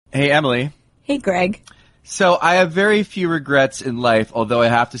Hey, Emily. Hey, Greg. So I have very few regrets in life, although I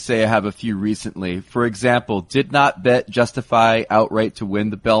have to say I have a few recently. For example, did not bet Justify outright to win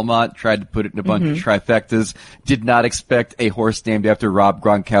the Belmont, tried to put it in a bunch of trifectas, did not expect a horse named after Rob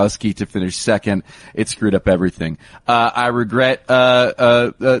Gronkowski to finish second. It screwed up everything. I regret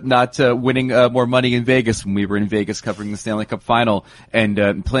not winning more money in Vegas when we were in Vegas covering the Stanley Cup Final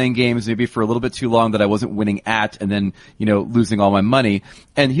and playing games maybe for a little bit too long that I wasn't winning at and then, losing all my money.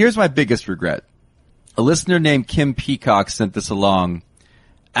 And here's my biggest regret. A listener named Kim Peacock sent this along.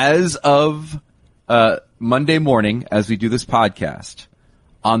 As of Monday morning, as we do this podcast,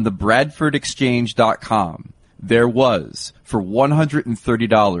 on the BradfordExchange.com, there was, for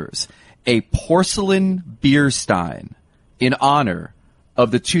 $130, a porcelain beer stein in honor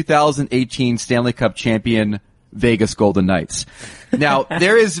of the 2018 Stanley Cup champion Vegas Golden Knights. Now,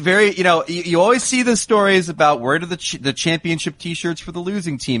 there is very, you always see the stories about where do the championship t-shirts for the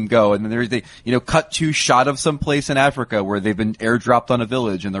losing team go, and then there's the, cut to shot of some place in Africa where they've been airdropped on a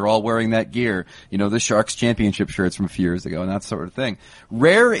village and they're all wearing that gear, the Sharks championship shirts from a few years ago and that sort of thing.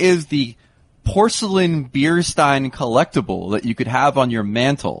 Rare is the porcelain beer stein collectible that you could have on your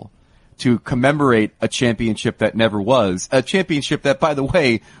mantle to commemorate a championship that never was, a championship that, by the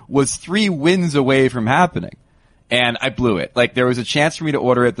way, was 3 wins away from happening. And I blew it. There was a chance for me to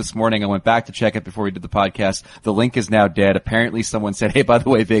order it this morning. I went back to check it before we did the podcast. The link is now dead. Apparently someone said, hey, by the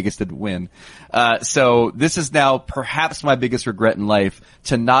way, Vegas didn't win. So this is now perhaps my biggest regret in life,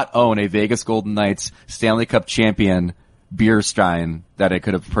 to not own a Vegas Golden Knights Stanley Cup champion beer stein that I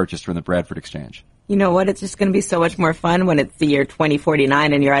could have purchased from the Bradford Exchange. You know what? It's just going to be so much more fun when it's the year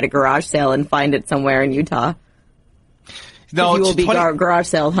 2049 and you're at a garage sale and find it somewhere in Utah. No, you will be garage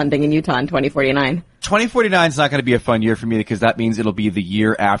sale hunting in Utah in 2049. 2049 is not going to be a fun year for me because that means it'll be the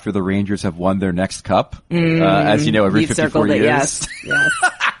year after the Rangers have won their next cup. As you know, every 54 years. Yes.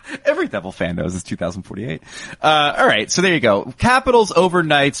 Every Devil fan knows it's 2048. All right, so there you go. Capitals over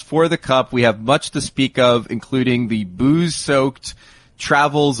Knights for the cup. We have much to speak of, including the booze-soaked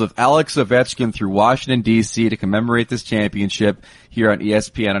travels of Alex Ovechkin through Washington, D.C. to commemorate this championship here on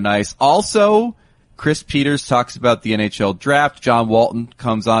ESPN on Ice. Also, Chris Peters talks about the NHL draft. John Walton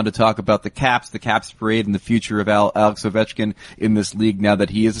comes on to talk about the Caps parade, and the future of Alex Ovechkin in this league now that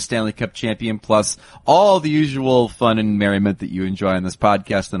he is a Stanley Cup champion, plus all the usual fun and merriment that you enjoy on this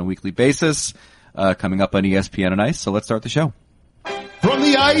podcast on a weekly basis, coming up on ESPN on Ice. So let's start the show. From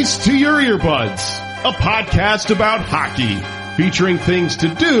the ice to your earbuds, a podcast about hockey, featuring things to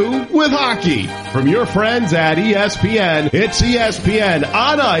do with hockey. From your friends at ESPN, it's ESPN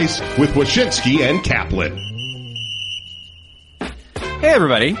on Ice with Wyshynski and Kaplan. Hey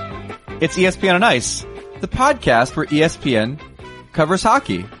everybody, it's ESPN on Ice, the podcast where ESPN covers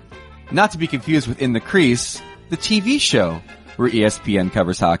hockey. Not to be confused with In the Crease, the TV show where ESPN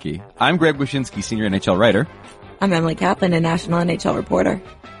covers hockey. I'm Greg Wyshynski, senior NHL writer. I'm Emily Kaplan, a national NHL reporter.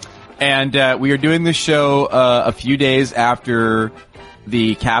 And we are doing this show a few days after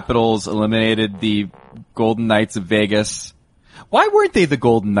the Capitals eliminated the Golden Knights of Vegas. Why weren't they the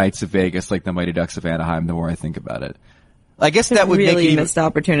Golden Knights of Vegas like the Mighty Ducks of Anaheim, the more I think about it? I guess that would really make it missed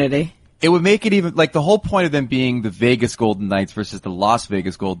opportunity. It would make it even, the whole point of them being the Vegas Golden Knights versus the Las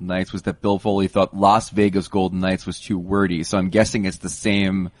Vegas Golden Knights was that Bill Foley thought Las Vegas Golden Knights was too wordy. So I'm guessing it's the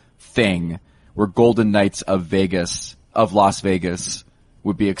same thing, where Golden Knights of Vegas, of Las Vegas,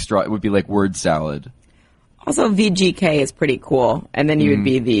 would be like word salad. Also, VGK is pretty cool. And then you would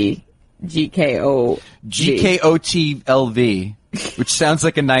be the GKO. GKOTLV, which sounds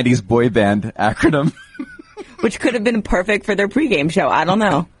like a 90s boy band acronym. Which could have been perfect for their pregame show. I don't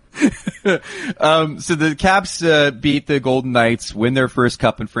know. So the Caps beat the Golden Knights, win their first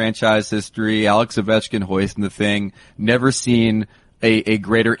cup in franchise history. Alex Ovechkin hoisting the thing. Never seen a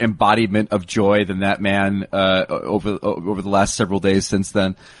greater embodiment of joy than that man over the last several days since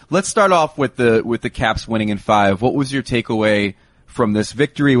then. Let's start off with the Caps winning in 5. What was your takeaway from this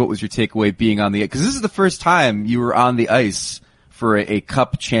victory? What was your takeaway being on the ice? Because this is the first time you were on the ice for a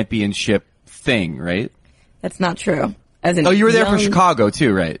cup championship thing, right? That's not true. You were there for Chicago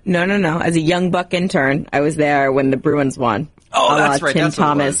too, right? No. As a young Buck intern, I was there when the Bruins won. Oh, that's right. Tim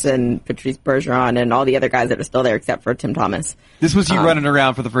Thomas and Patrice Bergeron and all the other guys that are still there except for Tim Thomas. This was you running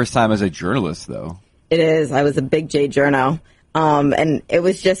around for the first time as a journalist, though. It is. I was a big J journo. And it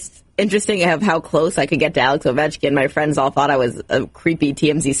was just interesting of how close I could get to Alex Ovechkin. My friends all thought I was a creepy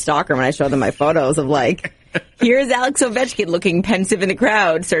TMZ stalker when I showed them my photos of here's Alex Ovechkin looking pensive in the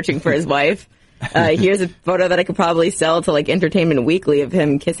crowd searching for his wife. Here's a photo that I could probably sell to Entertainment Weekly of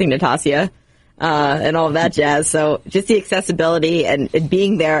him kissing Natasha. and all of that jazz. So just the accessibility and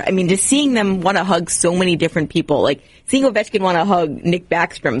being there. I mean, just seeing them want to hug so many different people, like seeing Ovechkin want to hug Nick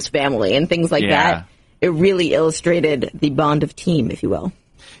Backstrom's family and things like that. It really illustrated the bond of team, if you will.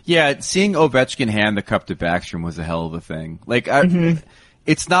 Yeah, seeing Ovechkin hand the cup to Backstrom was a hell of a thing. Like,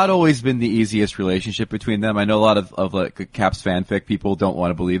 it's not always been the easiest relationship between them. I know a lot of like Caps fanfic people don't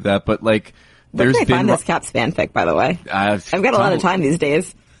want to believe that, but like, where can I find this Caps fanfic, by the way? I've got a lot of time these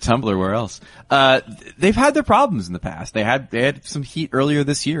days. Tumblr, where else? They've had their problems in the past. They had some heat earlier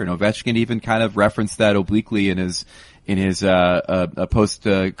this year, and Ovechkin even kind of referenced that obliquely in his post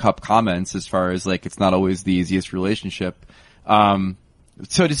cup comments, as far as like it's not always the easiest relationship.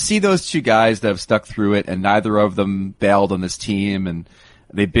 So to see those two guys that have stuck through it, and neither of them bailed on this team, and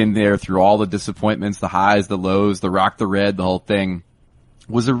they've been there through all the disappointments, the highs, the lows, the rock, the red, the whole thing,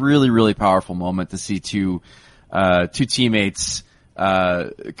 was a really, really powerful moment to see two teammates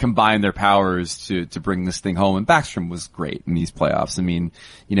combine their powers to bring this thing home. And Backstrom was great in these playoffs. I mean,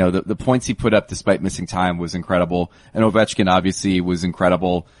 you know, the points he put up despite missing time was incredible. And Ovechkin obviously was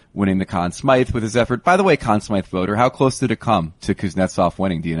incredible, winning the Conn Smythe with his effort. By the way, Conn Smythe voter, how close did it come to Kuznetsov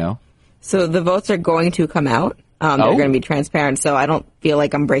winning? Do you know? So the votes are going to come out. They're going to be transparent. So I don't feel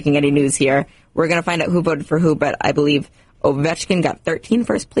like I'm breaking any news here. We're going to find out who voted for who, but I believe Ovechkin got 13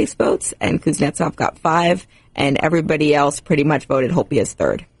 first place votes and Kuznetsov got 5. And everybody else pretty much voted Holtby as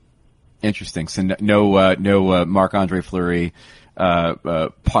third. Interesting. So no Marc-Andre Fleury,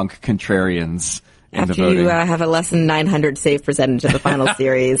 punk contrarians in After the voting. you have a less than 900 save percentage of the final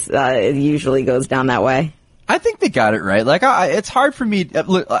series, it usually goes down that way. I think they got it right. Like, it's hard for me.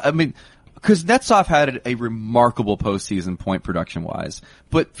 Look, I mean, Kuznetsov had a remarkable postseason point production wise,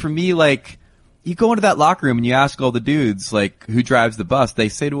 but for me, like, you go into that locker room and you ask all the dudes, like, who drives the bus, they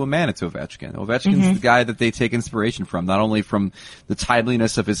say to a man it's Ovechkin. Ovechkin's the guy that they take inspiration from, not only from the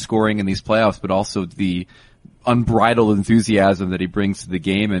timeliness of his scoring in these playoffs, but also the unbridled enthusiasm that he brings to the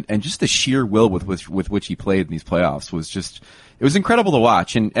game, and just the sheer will with which he played in these playoffs was just, it was incredible to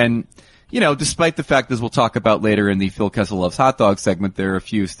watch. And, you know, despite the fact, as we'll talk about later in the Phil Kessel Loves Hot Dog segment, there are a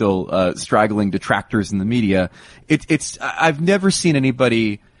few still, straggling detractors in the media. I've never seen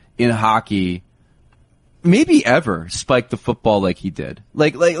anybody in hockey, maybe ever, spike the football like he did.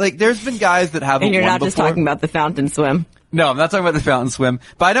 Like there's been guys that haven't won before. And you're not just talking about the fountain swim. No, I'm not talking about the fountain swim.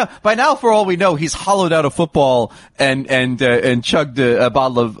 By now, for all we know, he's hollowed out a football and chugged a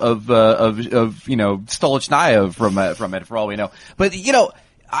bottle of you know, Stolichnaya from it, for all we know. But, you know,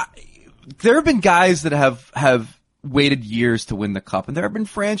 there have been guys that have waited years to win the cup, and there have been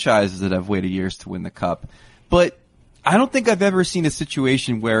franchises that have waited years to win the cup. But I don't think I've ever seen a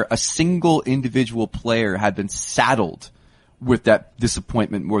situation where a single individual player had been saddled with that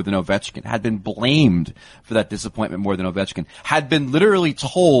disappointment more than Ovechkin, had been blamed for that disappointment more than Ovechkin, had been literally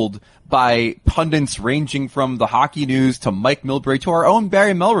told by pundits ranging from the Hockey News to Mike Milbury to our own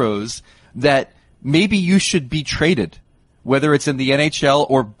Barry Melrose that maybe you should be traded, whether it's in the NHL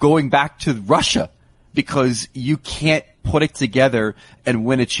or going back to Russia, because you can't put it together and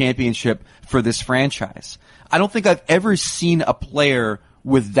win a championship for this franchise. I don't think I've ever seen a player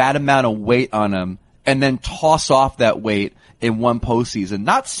with that amount of weight on him and then toss off that weight in one postseason,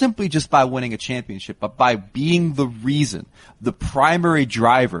 not simply just by winning a championship, but by being the reason, the primary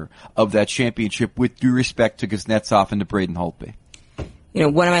driver of that championship, with due respect to Kuznetsov and to Braden Holtby. You know,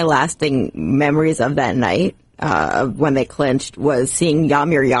 one of my lasting memories of that night, when they clinched, was seeing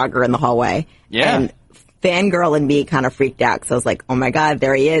Jaromir Jagr in the hallway. Yeah. And fangirl and me kind of freaked out, because I was like, oh my God,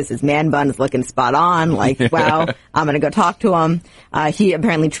 there he is. His man bun is looking spot on. Like, wow, I'm going to go talk to him. He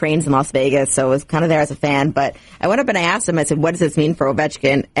apparently trains in Las Vegas, so I was kind of there as a fan. But I went up and I asked him, I said, what does this mean for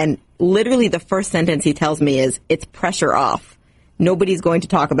Ovechkin? And literally the first sentence he tells me is, it's pressure off. Nobody's going to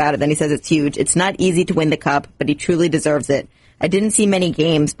talk about it. Then he says it's huge. It's not easy to win the cup, but he truly deserves it. I didn't see many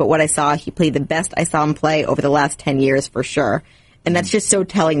games, but what I saw, he played the best I saw him play over the last 10 years for sure. And that's just so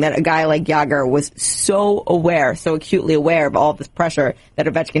telling, that a guy like Jagr was so aware, so acutely aware of all this pressure that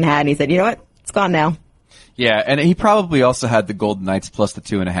Ovechkin had. And he said, you know what? It's gone now. Yeah, and he probably also had the Golden Knights plus the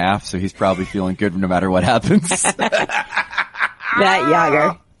 2.5, so he's probably feeling good no matter what happens. That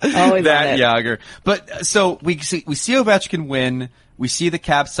Jagr. Always that Jagr. But so we see Ovechkin win. We see the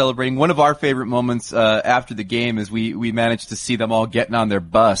Caps celebrating. One of our favorite moments after the game is we managed to see them all getting on their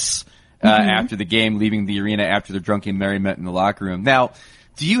bus after the game, leaving the arena after their drunken merriment in the locker room. Now,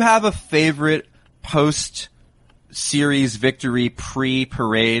 do you have a favorite post-series victory,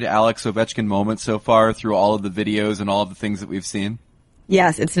 pre-parade Alex Ovechkin moment so far through all of the videos and all of the things that we've seen?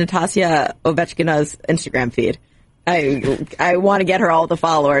 Yes, it's Natasha Ovechkina's Instagram feed. I want to get her all the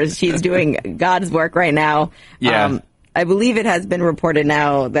followers. She's doing God's work right now. Yeah. I believe it has been reported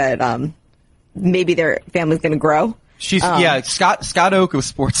now that maybe their family's going to grow. Scott Oak of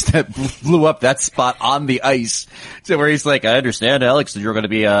Sportsnet blew up that spot on the ice to where he's like, I understand, Alex, that you're going to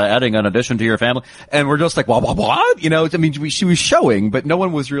be adding an addition to your family. And we're just like, what? You know, I mean, she was showing, but no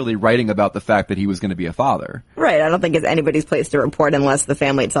one was really writing about the fact that he was going to be a father. Right. I don't think it's anybody's place to report unless the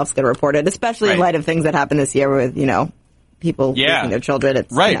family itself's going to report it, especially in light of things that happened this year with, you know, people losing their children.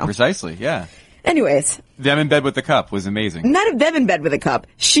 It's, right, you know. Precisely, yeah. Anyways. Them in bed with the cup was amazing. Not them in bed with a cup.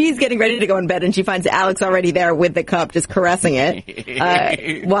 She's getting ready to go in bed and she finds Alex already there with the cup, just caressing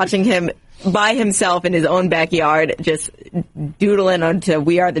it, watching him by himself in his own backyard, just doodling onto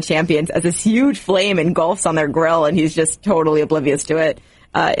We Are the Champions as this huge flame engulfs on their grill and he's just totally oblivious to it.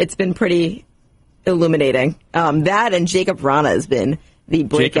 It's been pretty illuminating. That and Jacob Rana has been the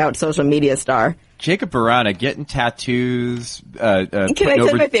breakout social media star. Jacob Verana getting tattoos. Can I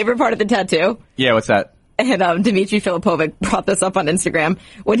say my favorite part of the tattoo? Yeah, what's that? And Dmitry Filipovic brought this up on Instagram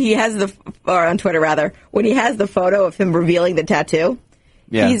when he has or on Twitter rather, when he has the photo of him revealing the tattoo.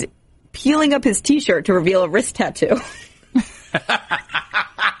 Yeah. He's peeling up his T-shirt to reveal a wrist tattoo.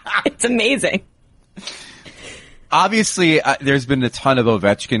 It's amazing. Obviously, there's been a ton of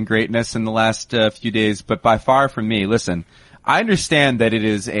Ovechkin greatness in the last few days, but by far from me, listen, I understand that it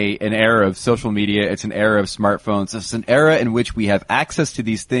is an era of social media. It's an era of smartphones. It's an era in which we have access to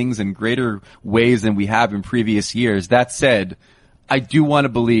these things in greater ways than we have in previous years. That said, I do want to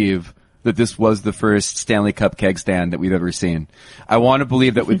believe that this was the first Stanley Cup keg stand that we've ever seen. I want to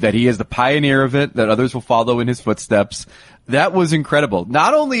believe that he is the pioneer of it, that others will follow in his footsteps. That was incredible.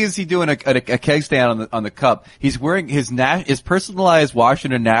 Not only is he doing a keg stand on the cup, he's wearing his personalized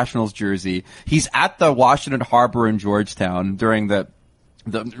Washington Nationals jersey. He's at the Washington Harbor in Georgetown during the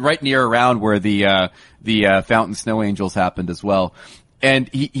right near around where the Fountain Snow Angels happened as well. And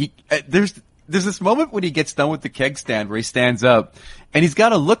there's this moment when he gets done with the keg stand where he stands up and he's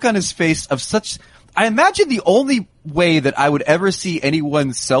got a look on his face of such, I imagine the only way that I would ever see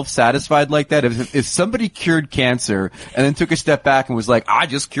anyone self-satisfied like that if somebody cured cancer and then took a step back and was like, I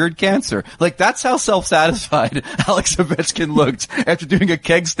just cured cancer. Like, that's how self-satisfied Alex Ovechkin looked after doing a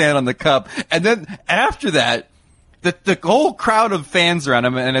keg stand on the cup. And then after that, the whole crowd of fans around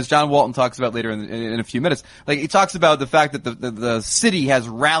him, and as John Walton talks about later in a few minutes, like, he talks about the fact that the city has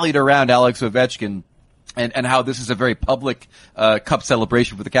rallied around Alex Ovechkin and how this is a very public cup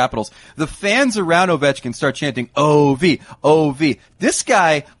celebration for the Capitals. The fans around Ovechkin start chanting OV, OV. This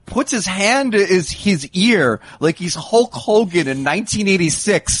guy puts his hand to his ear like he's Hulk Hogan in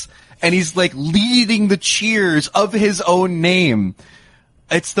 1986, and he's like leading the cheers of his own name.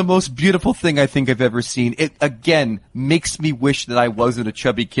 It's the most beautiful thing I think I've ever seen. It, again, makes me wish that I wasn't a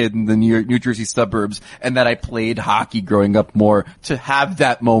chubby kid in the New Jersey suburbs and that I played hockey growing up more to have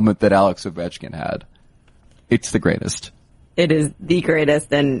that moment that Alex Ovechkin had. It's the greatest. It is the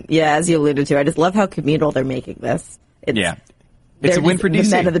greatest. And, yeah, as you alluded to, I just love how communal they're making this. It's a win for DC. The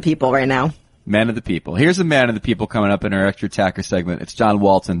men of the people right now. Man of the people. Here's a man of the people coming up in our extra attacker segment. It's John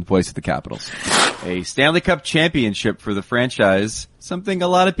Walton, voice of the Capitals. A Stanley Cup championship for the franchise, something a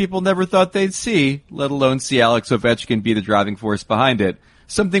lot of people never thought they'd see, let alone see Alex Ovechkin be the driving force behind it.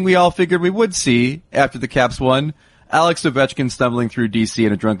 Something we all figured we would see after the Caps won. Alex Ovechkin stumbling through DC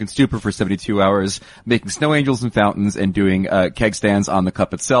in a drunken stupor for 72 hours, making snow angels and fountains and doing keg stands on the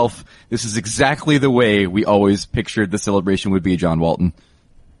cup itself. This is exactly the way we always pictured the celebration would be, John Walton.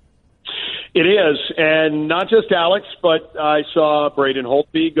 It is, and not just Alex, but I saw Braden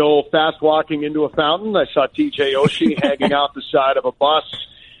Holtby go fast walking into a fountain. I saw TJ Oshie hanging out the side of a bus.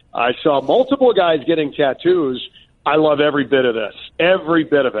 I saw multiple guys getting tattoos. I love every bit of this, every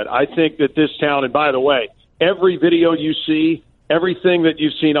bit of it. I think that this town, and by the way, every video you see, everything that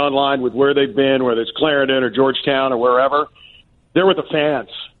you've seen online with where they've been, whether it's Clarendon or Georgetown or wherever, they're with the fans.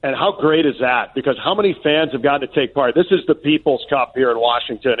 And how great is that? Because how many fans have gotten to take part? This is the People's Cup here in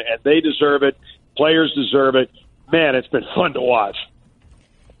Washington, and they deserve it. Players deserve it. Man, it's been fun to watch.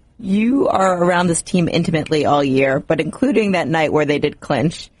 You are around this team intimately all year, but including that night where they did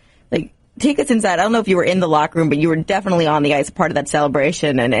clinch. Like, take us inside. I don't know if you were in the locker room, but you were definitely on the ice, part of that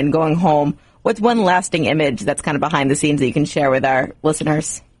celebration and going home. What's one lasting image that's kind of behind the scenes that you can share with our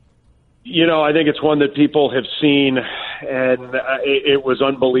listeners? You know, I think it's one that people have seen, and it was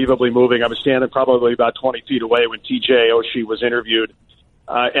unbelievably moving. I was standing probably about 20 feet away when TJ Oshie was interviewed,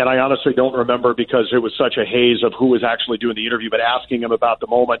 and I honestly don't remember because it was such a haze of who was actually doing the interview, but asking him about the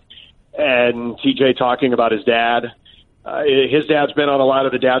moment, and TJ talking about his dad. His dad's been on a lot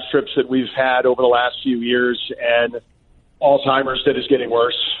of the dad strips that we've had over the last few years, and Alzheimer's that is getting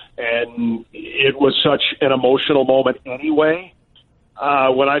worse, and it was such an emotional moment anyway.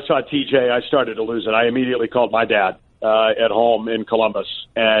 When I saw TJ, I started to lose it. I immediately called my dad, at home in Columbus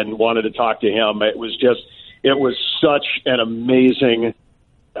and wanted to talk to him. It was such an amazing,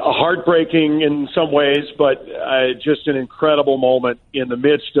 heartbreaking in some ways, but just an incredible moment in the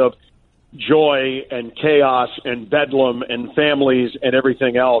midst of joy and chaos and bedlam and families and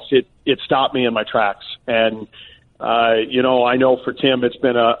everything else. It stopped me in my tracks. And, I know for Tim, it's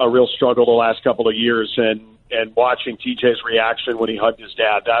been a real struggle the last couple of years, and watching TJ's reaction when he hugged his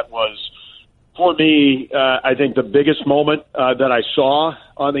dad, that was, for me, I think the biggest moment that I saw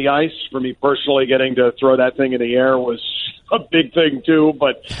on the ice. For me personally, getting to throw that thing in the air was a big thing too.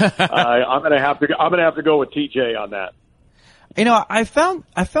 But I'm gonna have to go with TJ on that. I found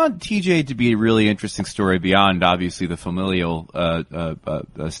TJ to be a really interesting story beyond obviously the familial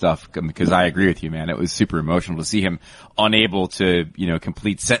stuff, because I agree with you, man. It was super emotional to see him unable to,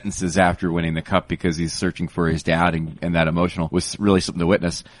 complete sentences after winning the cup because he's searching for his dad, and that emotional was really something to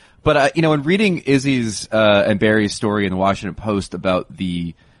witness. But in reading Izzy's and Barry's story in the Washington Post about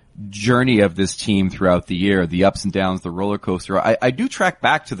the journey of this team throughout the year, the ups and downs, the roller coaster, I do track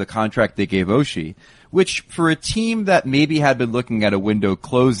back to the contract they gave Oshie, which for a team that maybe had been looking at a window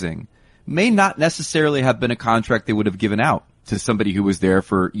closing may not necessarily have been a contract they would have given out to somebody who was there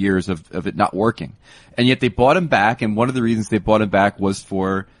for years of it not working. And yet they bought him back, and one of the reasons they bought him back was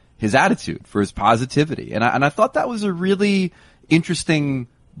for his attitude, for his positivity. And I thought that was a really interesting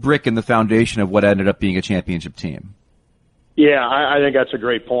brick in the foundation of what ended up being a championship team. Yeah, I think that's a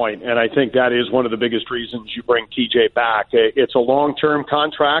great point, and I think that is one of the biggest reasons you bring TJ back. It's a long-term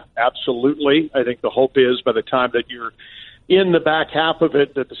contract, absolutely. I think the hope is by the time that you're in the back half of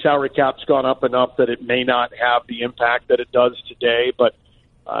it that the salary cap's gone up enough that it may not have the impact that it does today, but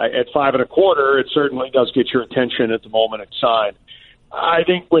at $5.25, it certainly does get your attention at the moment it's signed. I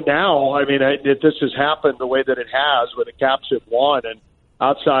think that this has happened the way that it has, where the Caps have won, and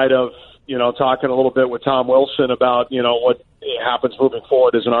outside of talking a little bit with Tom Wilson about, what happens moving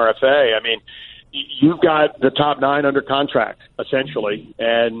forward as an RFA. I mean, you've got the top 9 under contract, essentially,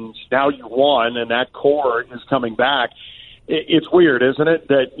 and now you won, and that core is coming back. It's weird, isn't it,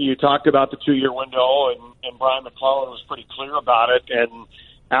 that you talked about the 2-year window, and Brian McClellan was pretty clear about it, and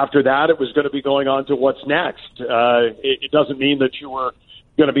after that it was going to be going on to what's next. It doesn't mean that you were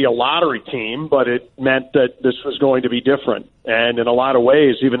going to be a lottery team, but it meant that this was going to be different. And in a lot of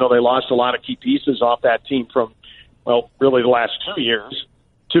ways, even though they lost a lot of key pieces off that team from, really the last 2 years,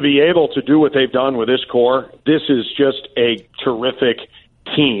 to be able to do what they've done with this core, this is just a terrific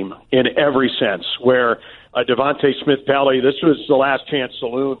team in every sense, where Devontae Smith-Pelly, this was the last chance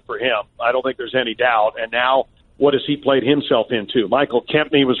saloon for him. I don't think there's any doubt. And now what has he played himself into? Michael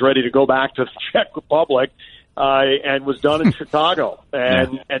Kempny was ready to go back to the Czech Republic, and was done in Chicago.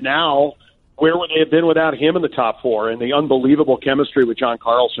 And now, where would they have been without him in the top 4, and the unbelievable chemistry with John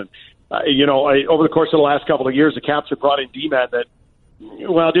Carlson? Over the course of the last couple of years, the Caps have brought in D-men that,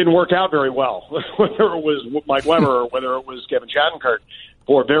 didn't work out very well, whether it was Mike Weber or whether it was Kevin Shattenkirk,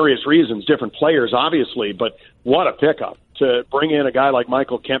 for various reasons, different players, obviously. But what a pickup to bring in a guy like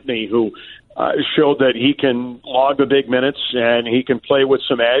Michael Kempny, who showed that he can log the big minutes and he can play with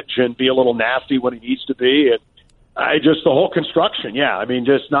some edge and be a little nasty when he needs to be. And just the whole construction,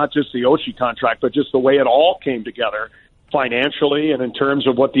 just not just the Oshie contract, but just the way it all came together financially and in terms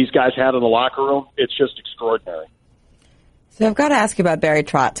of what these guys had in the locker room, it's just extraordinary. So I've got to ask you about Barry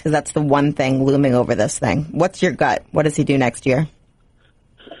Trotz, because that's the one thing looming over this thing. What's your gut? What does he do next year?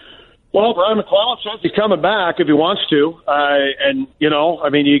 Well, Brian McClellan says he's coming back if he wants to.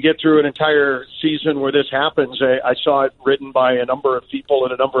 You get through an entire season where this happens. I saw it written by a number of people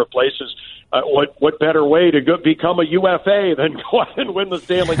in a number of places. What better way to become a UFA than go out and win the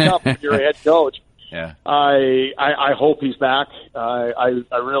Stanley Cup if you're a head coach? Yeah. I hope he's back. I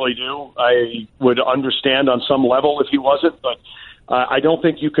really do. I would understand on some level if he wasn't, but I don't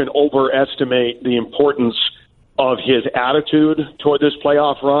think you can overestimate the importance of his attitude toward this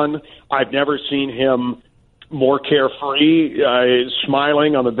playoff run. I've never seen him more carefree,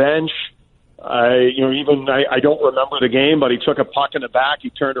 smiling on the bench. I don't remember the game, but he took a puck in the back. He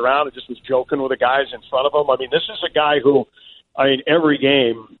turned around and just was joking with the guys in front of him. I mean, this is a guy who, every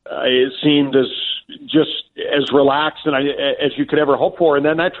game it seemed as relaxed and as you could ever hope for, and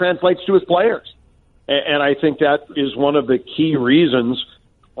then that translates to his players. And I think that is one of the key reasons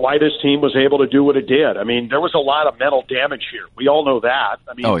why this team was able to do what it did. I mean, there was a lot of mental damage here. We all know that.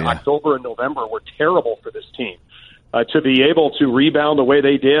 October and November were terrible for this team. To be able to rebound the way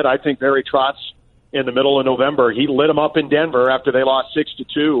they did, I think Barry Trotz in the middle of November, he lit them up in Denver after they lost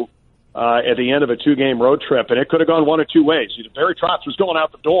 6-2 at the end of a 2-game road trip, and it could have gone one of two ways. Either Barry Trotz was going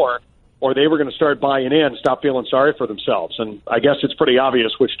out the door, or they were going to start buying in, stop feeling sorry for themselves. And I guess it's pretty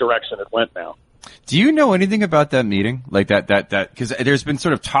obvious which direction it went now. Do you know anything about that meeting? Like that, because there's been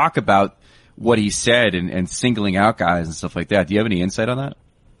sort of talk about what he said and singling out guys and stuff like that. Do you have any insight on that?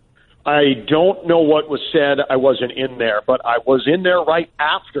 I don't know what was said. I wasn't in there, but I was in there right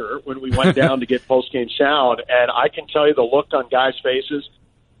after when we went down to get post-game sound, and I can tell you the look on guys' faces.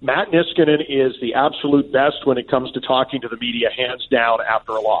 Matt Niskanen is the absolute best when it comes to talking to the media, hands down,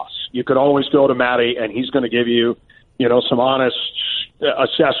 after a loss. You could always go to Matty, and he's going to give you, some honest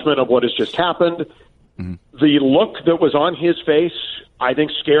assessment of what has just happened. Mm-hmm. The look that was on his face, I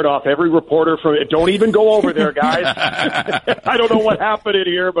think, scared off every reporter from it. Don't even go over there, guys. I don't know what happened in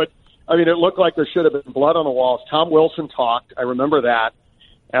here, but it looked like there should have been blood on the walls. Tom Wilson talked. I remember that.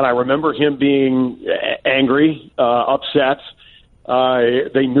 And I remember him being angry, upset.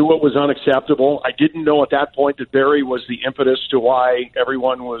 They knew it was unacceptable. I didn't know at that point that Barry was the impetus to why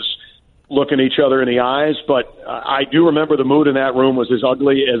everyone was looking each other in the eyes. But I do remember the mood in that room was as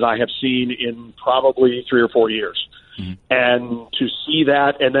ugly as I have seen in probably 3 or 4 years. Mm-hmm. And to see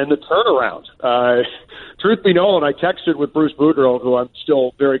that, and then the turnaround. Truth be known, I texted with Bruce Boudreau, who I'm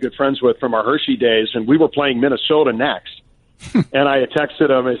still very good friends with from our Hershey days, and we were playing Minnesota next. And I texted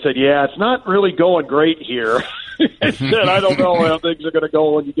him and said, yeah, it's not really going great here. I said, I don't know how things are going to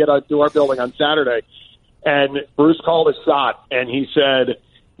go when you get to our building on Saturday. And Bruce called his shot, and he said,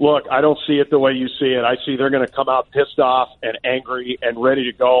 look, I don't see it the way you see it. I see they're going to come out pissed off and angry and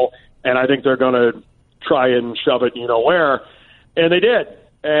ready to go, and I think they're going to try and shove it where. And they did.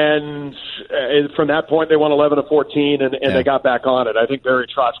 And from that point, they won 11-14, and they got back on it. I think Barry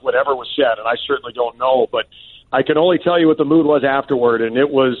trusts whatever was said, and I certainly don't know, but I can only tell you what the mood was afterward, and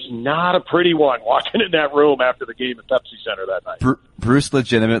it was not a pretty one walking in that room after the game at Pepsi Center that night. Bruce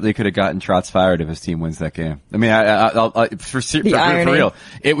legitimately could have gotten Trotz fired if his team wins that game. I mean, for real,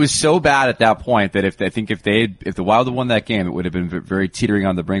 it was so bad at that point that if the Wild had won that game, it would have been very teetering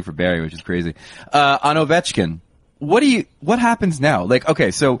on the brink for Barry, which is crazy. On Ovechkin, what happens now? Like,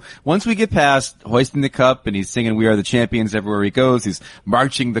 okay, so once we get past hoisting the cup and he's singing "We Are the Champions" everywhere he goes, he's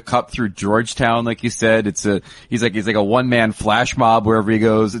marching the cup through Georgetown, like you said. He's like a one-man flash mob wherever he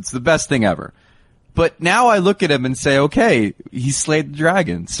goes. It's the best thing ever. But now I look at him and say, okay, he slayed the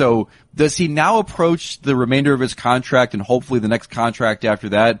dragon. So does he now approach the remainder of his contract and hopefully the next contract after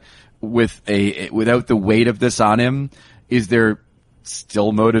that without the weight of this on him? Is there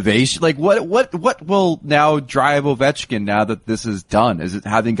still motivation? Like what will now drive Ovechkin now that this is done? Is it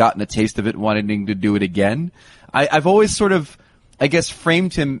having gotten a taste of it, wanting to do it again? I've always sort of, I guess,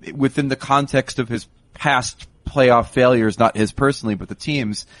 framed him within the context of his past playoff failures, not his personally, but the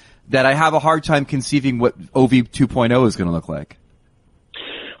team's, that I have a hard time conceiving what OV 2.0 is going to look like.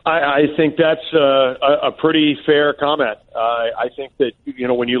 I think that's a pretty fair comment. I think that,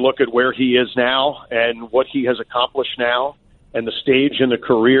 when you look at where he is now and what he has accomplished now, and the stage in the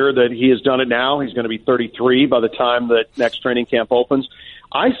career that he has done it now, he's going to be 33 by the time that next training camp opens.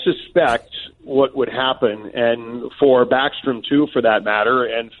 I suspect what would happen, and for Backstrom too, for that matter,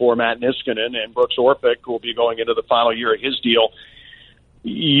 and for Matt Niskanen and Brooks Orpik, who will be going into the final year of his deal,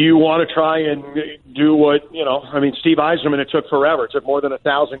 you want to try and do what, Steve Yzerman, it took forever. It took more than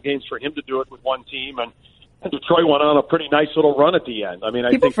 1,000 games for him to do it with one team, and Detroit went on a pretty nice little run at the end. I mean,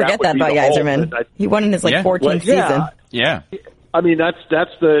 people forget that about Yzerman. He won in his 14th season. Yeah. I mean, that's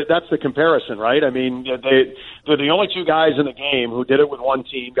the comparison, right? I mean, they're the only two guys in the game who did it with one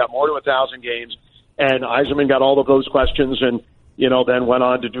team, got more than 1,000 games, and Yzerman got all of those questions and, then went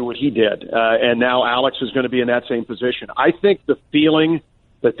on to do what he did. And now Alex is going to be in that same position. I think the feeling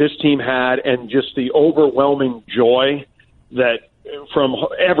that this team had and just the overwhelming joy that from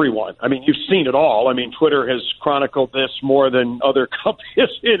everyone. I mean, you've seen it all. I mean, Twitter has chronicled this more than other cup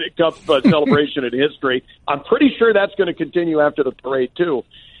celebration in history. I'm pretty sure that's going to continue after the parade too.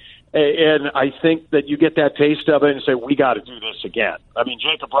 And I think that you get that taste of it and say, we got to do this again. I mean,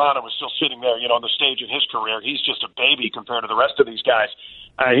 Jacob Brana was still sitting there, on the stage in his career. He's just a baby compared to the rest of these guys.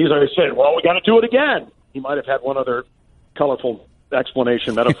 He's always said, well, we got to do it again. He might have had one other colorful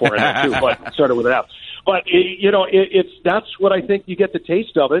explanation metaphor in there too, but it started with an F. But that's what I think you get the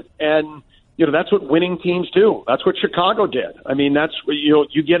taste of it, and that's what winning teams do. That's what Chicago did. I mean, that's what,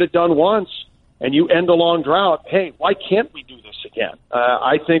 you get it done once and you end a long drought. Hey, why can't we do this again?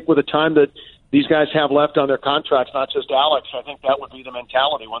 I think with the time that these guys have left on their contracts, not just Alex, I think that would be the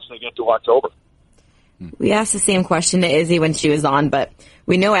mentality once they get to October. We asked the same question to Izzy when she was on, but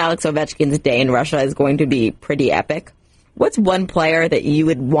we know Alex Ovechkin's day in Russia is going to be pretty epic. What's one player that you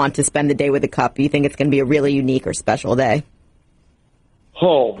would want to spend the day with the cup? You think it's going to be a really unique or special day?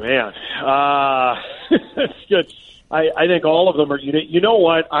 Oh, man. That's good. I think all of them are unique. You know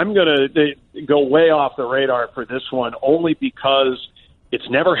what? I'm going to go way off the radar for this one only because It's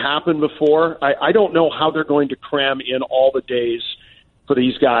never happened before. I don't know how they're going to cram in all the days for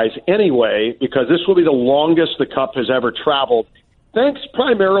these guys anyway, because this will be the longest the Cup has ever traveled, thanks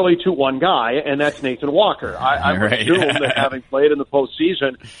primarily to one guy, and that's Nathan Walker. I would assume that having played in the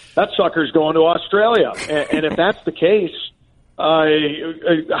postseason, that sucker's going to Australia. And if that's the case,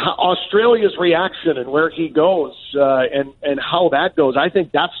 Australia's reaction and where he goes and how that goes, I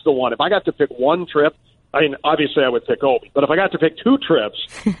think that's the one. If I got to pick one trip, I mean, obviously I would pick Obi, but if I got to pick two trips,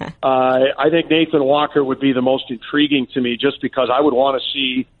 I think Nathan Walker would be the most intriguing to me, just because I would want to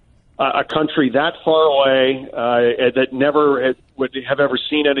see a country that far away that never would have ever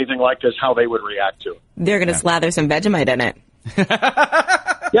seen anything like this, how they would react to it. They're going to slather some Vegemite in it.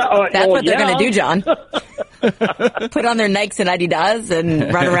 That's what they're going to do, John. Put on their Nikes and Adidas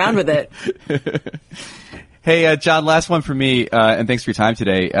and run around with it. Hey, John, last one for me, and thanks for your time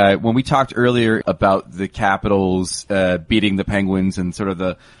today. When we talked earlier about the Capitals beating the Penguins and sort of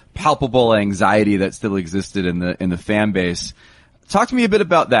the palpable anxiety that still existed in the fan base, talk to me a bit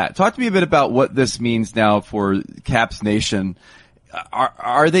about that. Talk to me a bit about what this means now for Caps Nation.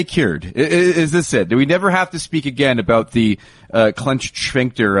 Are they cured? Is this it? Do we never have to speak again about the clenched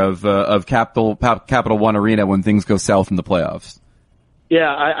sphincter of Capital One Arena when things go south in the playoffs? Yeah,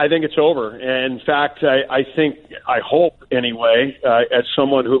 I think it's over. And in fact, I hope anyway, as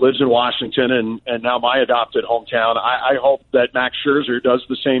someone who lives in Washington and now my adopted hometown, I hope that Max Scherzer does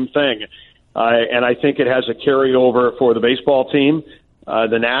the same thing. And I think it has a carryover for the baseball team.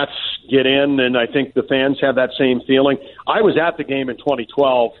 The Nats get in, and I think the fans have that same feeling. I was at the game in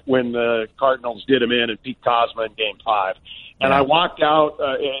 2012 when the Cardinals did him in and Pete Kozma in Game 5. And I walked out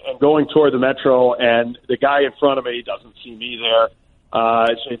and going toward the Metro, and the guy in front of me doesn't see me there.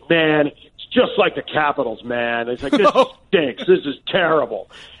 I said, man, it's just like the Capitals, man. It's like, this stinks. This is terrible.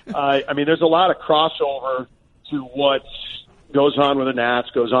 I mean, there's a lot of crossover to what goes on with the Nats,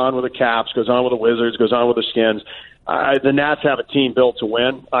 goes on with the Caps, goes on with the Wizards, goes on with the Skins. The Nats have a team built to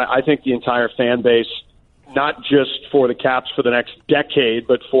win. I think the entire fan base, not just for the Caps for the next decade,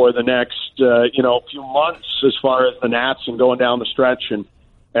 but for the next, few months as far as the Nats and going down the stretch and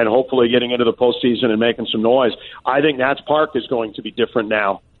hopefully getting into the postseason and making some noise. I think Nats Park is going to be different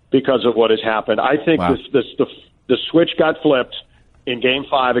now because of what has happened. I think the switch got flipped in Game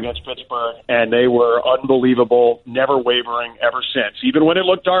 5 against Pittsburgh, and they were unbelievable, never wavering ever since. Even when it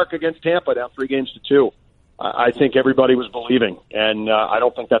looked dark against Tampa, down 3-2. I think everybody was believing, and I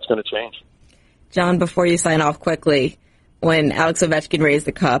don't think that's going to change. John, before you sign off quickly, when Alex Ovechkin raised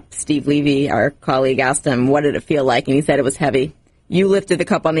the cup, Steve Levy, our colleague, asked him, what did it feel like? And he said it was heavy. You lifted the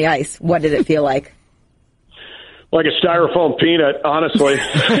cup on the ice. What did it feel like? Like a styrofoam peanut, honestly.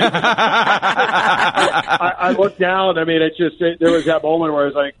 I looked down. I mean, there was that moment where I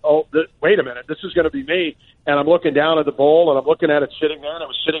was like, wait a minute, this is going to be me. And I'm looking down at the bowl, and I'm looking at it sitting there, and it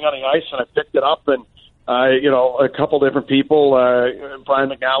was sitting on the ice, and I picked it up, and, a couple different people, Brian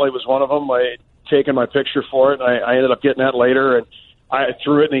McNally was one of them, taking my picture for it, and I ended up getting that later, and I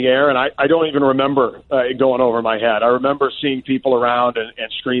threw it in the air, and I don't even remember it going over my head. I remember seeing people around and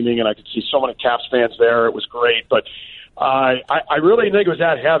screaming, and I could see so many Caps fans there. It was great, but I really think it was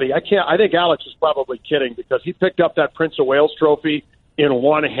that heavy. I think Alex is probably kidding, because he picked up that Prince of Wales trophy in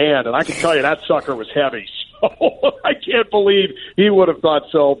one hand, and I can tell you that sucker was heavy. So I can't believe he would have thought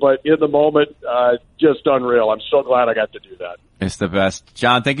so, but in the moment, just unreal. I'm so glad I got to do that. It's the best.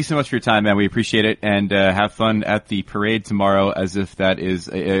 John, thank you so much for your time, man. We appreciate it, and have fun at the parade tomorrow, as if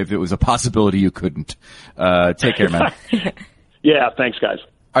if it was a possibility you couldn't. Take care, man. Yeah, thanks, guys.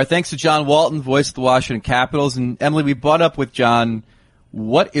 Our thanks to John Walton, voice of the Washington Capitals. And Emily, we brought up with John,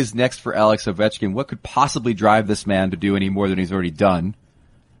 what is next for Alex Ovechkin? What could possibly drive this man to do any more than he's already done?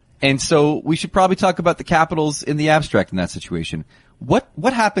 And so we should probably talk about the Capitals in the abstract in that situation.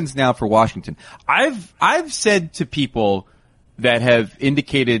 What happens now for Washington? I've said to people that have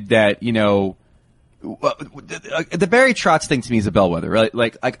indicated that, the Barry Trotz thing to me is a bellwether, right?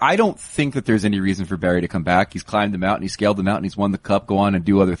 Like I don't think that there's any reason for Barry to come back. He's climbed the mountain, he's scaled the mountain, he's won the cup, go on and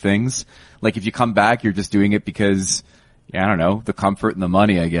do other things. Like if you come back, you're just doing it because, I don't know, the comfort and the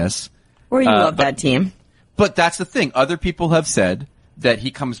money, I guess. Or you love that team. But that's the thing. Other people have said that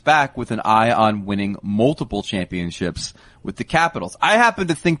he comes back with an eye on winning multiple championships with the Capitals. I happen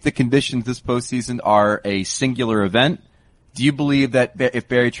to think the conditions this postseason are a singular event. Do you believe that if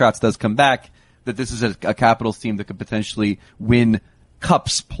Barry Trotz does come back, that this is a Capitals team that could potentially win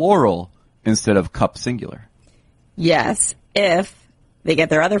cups plural instead of cup singular? Yes, if they get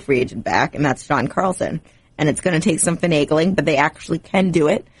their other free agent back, and that's John Carlson. And it's going to take some finagling, but they actually can do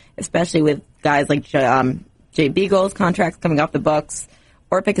it, especially with guys like Jay Beagle's contracts coming off the books.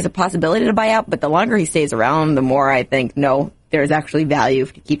 Orpik is a possibility to buy out, but the longer he stays around, the more I think, no, there's actually value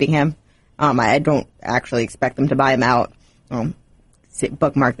to keeping him. I don't actually expect them to buy him out.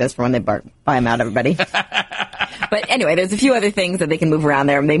 Bookmark this for when they buy him out, everybody. But anyway, there's a few other things that they can move around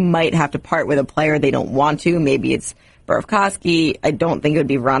there, and they might have to part with a player they don't want to. Maybe it's Burakovsky. I don't think it would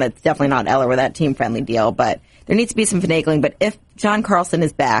be Vrana. It's definitely not Eller with that team-friendly deal, but there needs to be some finagling. But if John Carlson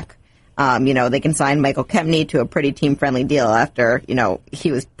is back, they can sign Michael Kempny to a pretty team-friendly deal after,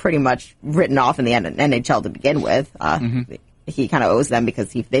 he was pretty much written off in the NHL to begin with. He kind of owes them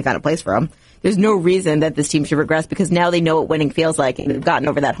because they found a place for him. There's no reason that this team should regress because now they know what winning feels like and they've gotten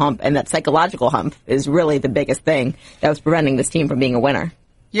over that hump, and that psychological hump is really the biggest thing that was preventing this team from being a winner.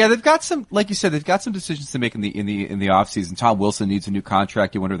 Yeah, they've got some, like you said, they've got some decisions to make in the offseason. Tom Wilson needs a new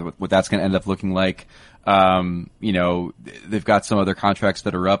contract. You wonder what that's going to end up looking like. They've got some other contracts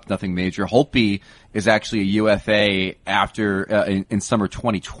that are up, nothing major. Holtby is actually a UFA after, in summer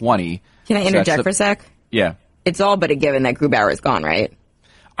 2020. Can I interject for a sec? Yeah. It's all but a given that Grubauer is gone, right?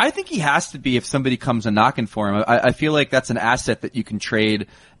 I think he has to be if somebody comes a knocking for him. I feel like that's an asset that you can trade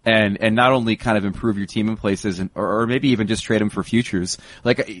and not only kind of improve your team in places or maybe even just trade him for futures.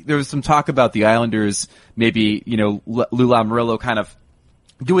 Like there was some talk about the Islanders maybe, Lou Lamoriello kind of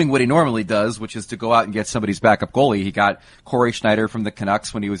doing what he normally does, which is to go out and get somebody's backup goalie. He got Corey Schneider from the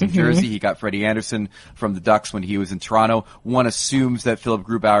Canucks when he was in Jersey. He got Freddie Anderson from the Ducks when he was in Toronto. One assumes that Philip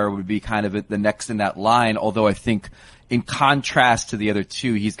Grubauer would be kind of the next in that line, although I think in contrast to the other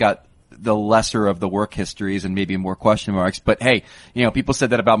two, he's got the lesser of the work histories and maybe more question marks. But hey, people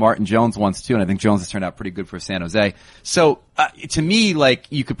said that about Martin Jones once too, and I think Jones has turned out pretty good for San Jose. So, to me,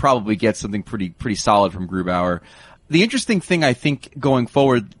 you could probably get something pretty solid from Grubauer. The interesting thing, I think, going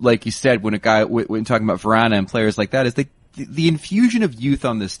forward, like you said, when talking about Vrana and players like that, is the infusion of youth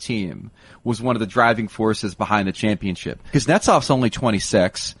on this team was one of the driving forces behind the championship. Because Netsov's only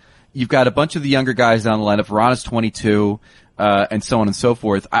 26. You've got a bunch of the younger guys down the lineup. Vrana's 22, and so on and so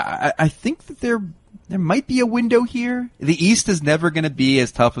forth. I think that there might be a window here. The East is never going to be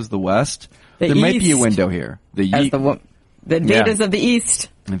as tough as the West. There might be a window here. The invaders of the East.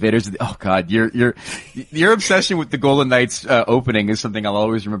 Invaders of the, oh God, your obsession with the Golden Knights, opening is something I'll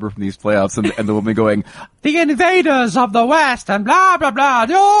always remember from these playoffs and the woman going, the invaders of the West and blah, blah, blah,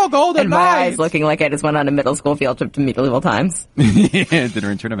 oh, Golden and Knights. My eyes looking like I just went on a middle school field trip to medieval times. Dinner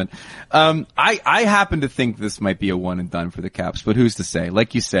and tournament. I happen to think this might be a one and done for the Caps, but who's to say?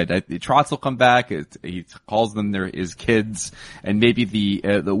 Like you said, Trotz will come back. He calls them his kids, and maybe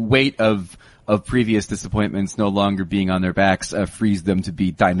the weight of previous disappointments no longer being on their backs frees them to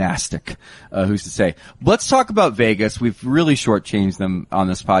be dynastic. Who's to say? Let's talk about Vegas. We've really shortchanged them on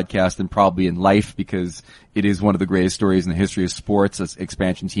this podcast and probably in life because it is one of the greatest stories in the history of sports, this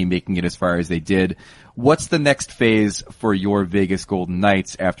expansion team making it as far as they did. What's the next phase for your Vegas Golden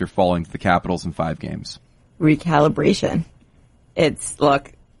Knights after falling to the Capitals in 5 games? Recalibration.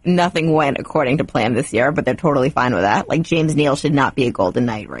 Nothing went according to plan this year, but they're totally fine with that. Like, James Neal should not be a Golden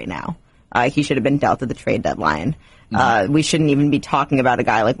Knight right now. He should have been dealt at the trade deadline. We shouldn't even be talking about a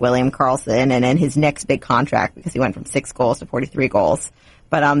guy like William Karlsson and his next big contract because he went from 6 goals to 43 goals.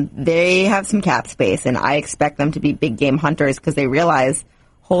 But they have some cap space, and I expect them to be big game hunters because they realize,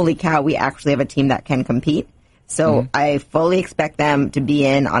 holy cow, we actually have a team that can compete. So I fully expect them to be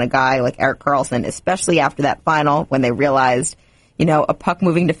in on a guy like Erik Karlsson, especially after that final when they realized, a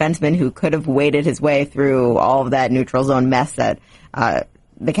puck-moving defenseman who could have waded his way through all of that neutral zone mess that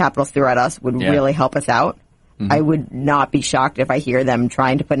the Capitals threw at us would really help us out. I would not be shocked if I hear them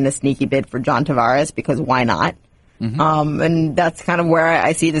trying to put in a sneaky bid for John Tavares because why not? And that's kind of where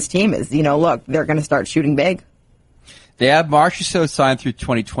I see this team is, look, they're going to start shooting big. They have Marchessault signed through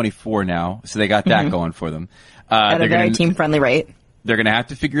 2024 now, so they got that going for them. At a very team-friendly rate. They're going to have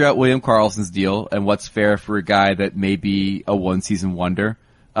to figure out William Karlsson's deal and what's fair for a guy that may be a one-season wonder,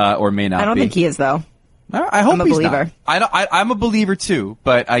 or may not be. I don't think he is, though. I hope I'm a he's believer. not. I'm a believer too,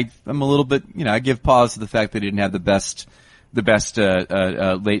 but I'm a little bit, I give pause to the fact that he didn't have the best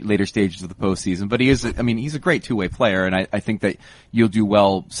later stages of the postseason. But he's a great two-way player, and I think that you'll do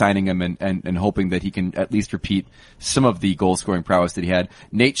well signing him and hoping that he can at least repeat some of the goal-scoring prowess that he had.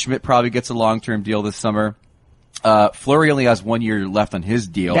 Nate Schmidt probably gets a long-term deal this summer. Fleury only has 1 year left on his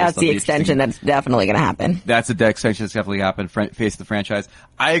deal. That's the extension that's definitely going to happen. That's a extension that's definitely happened. Face the franchise.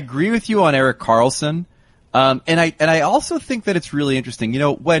 I agree with you on Erik Karlsson. And I also think that it's really interesting.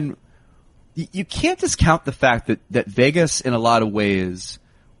 When you can't discount the fact that Vegas in a lot of ways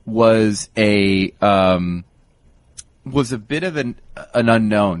was a bit of an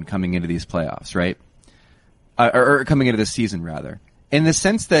unknown coming into these playoffs, right? Or coming into this season rather. In the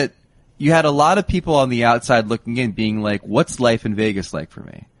sense that you had a lot of people on the outside looking in being like, what's life in Vegas like for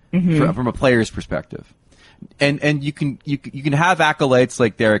me? From a player's perspective. And you can have acolytes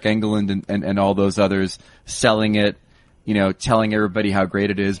like Derek Engelland and all those others selling it, telling everybody how great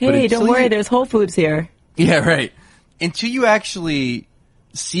it is. Hey, don't worry, there's Whole Foods here. Yeah, right. Until you actually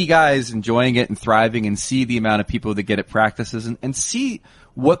see guys enjoying it and thriving and see the amount of people that get at practices and see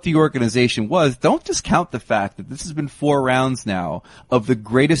what the organization was, don't discount the fact that this has been 4 rounds now of the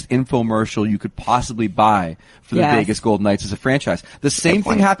greatest infomercial you could possibly buy for the Vegas Golden Knights as a franchise. The same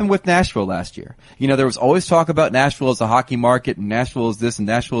thing happened with Nashville last year. There was always talk about Nashville as a hockey market and Nashville is this and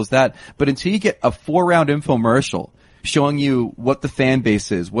Nashville is that. But until you get a 4-round infomercial showing you what the fan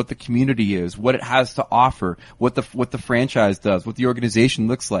base is, what the community is, what it has to offer, what the franchise does, what the organization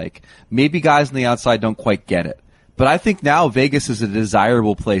looks like, maybe guys on the outside don't quite get it. But I think now Vegas is a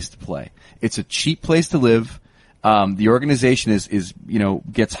desirable place to play. It's a cheap place to live. The organization is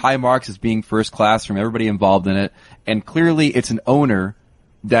gets high marks as being first class from everybody involved in it. And clearly it's an owner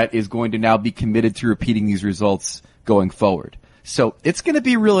that is going to now be committed to repeating these results going forward. So it's going to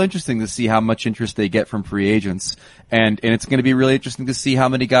be real interesting to see how much interest they get from free agents. And it's going to be really interesting to see how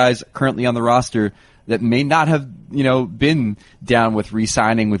many guys currently on the roster that may not have, been down with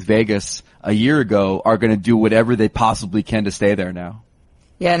re-signing with Vegas a year ago are going to do whatever they possibly can to stay there now.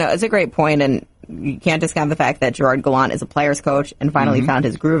 Yeah, no, it's a great point, and you can't discount the fact that Gerard Gallant is a player's coach and finally found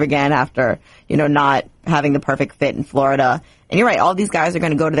his groove again after, not having the perfect fit in Florida. And you're right, all these guys are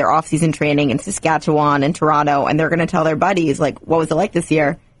going to go to their off-season training in Saskatchewan and Toronto, and they're going to tell their buddies, like, what was it like this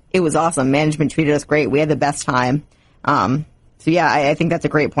year? It was awesome. Management treated us great. We had the best time. So yeah, I think that's a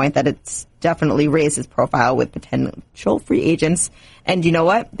great point, that it's definitely raised his profile with potential free agents. And you know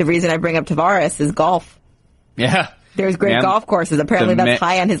what? The reason I bring up Tavares is golf. Yeah. There's great golf courses. Apparently that's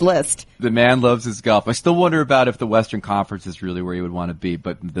high on his list. The man loves his golf. I still wonder about if the Western Conference is really where he would want to be,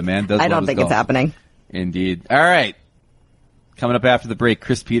 but the man does love his golf. I don't think it's happening. Indeed. All right. Coming up after the break,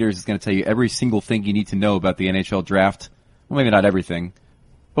 Chris Peters is going to tell you every single thing you need to know about the NHL draft. Well, maybe not everything,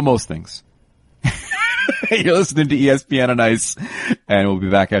 but most things. You're listening to ESPN on Ice, and we'll be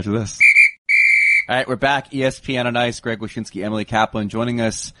back after this. All right, we're back. ESPN on Ice. Greg Wyshynski, Emily Kaplan. Joining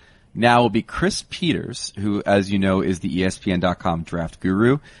us now will be Chris Peters, who, as you know, is the ESPN.com draft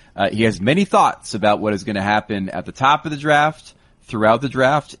guru. He has many thoughts about what is going to happen at the top of the draft, throughout the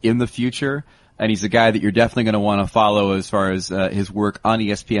draft, in the future. And he's a guy that you're definitely going to want to follow as far as his work on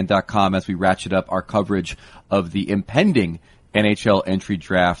ESPN.com as we ratchet up our coverage of the impending NHL entry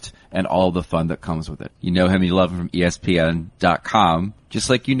draft and all the fun that comes with it. You know him, you love him from ESPN.com, just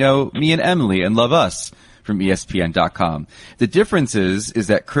like you know me and Emily and love us from ESPN.com. The difference is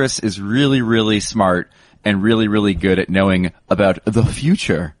that Chris is really, really smart and really, really good at knowing about the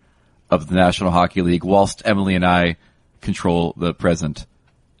future of the National Hockey League, whilst Emily and I control the present.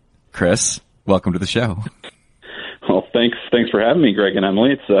 Chris, welcome to the show. Well, thanks for having me, Greg and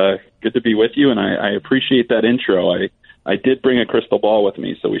Emily. It's good to be with you, and I appreciate that intro. I did bring a crystal ball with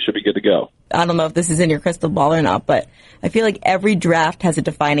me, so we should be good to go. I don't know if this is in your crystal ball or not, but I feel like every draft has a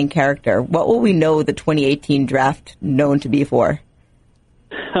defining character. What will we know the 2018 draft known to be for?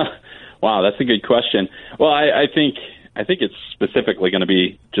 Wow, that's a good question. Well, I think it's specifically going to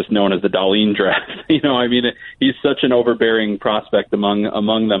be just known as the Dahlin draft. He's such an overbearing prospect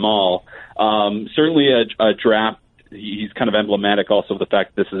among them all. Certainly a draft. He's kind of emblematic also of the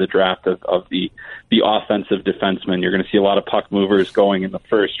fact that this is a draft of the offensive defensemen. You're going to see a lot of puck movers going in the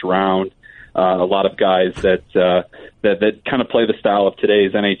first round. A lot of guys that kind of play the style of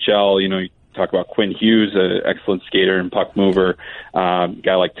today's NHL. You talk about Quinn Hughes, an excellent skater and puck mover.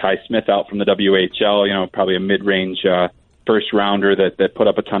 Guy like Ty Smith out from the WHL. Probably a mid-range first rounder that put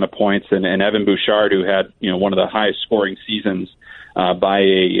up a ton of points. And Evan Bouchard, who had one of the highest scoring seasons by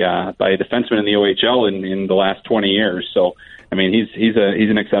a defenseman in the OHL in the last 20 years. So, he's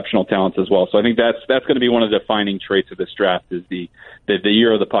an exceptional talent as well. So I think that's going to be one of the defining traits of this draft is the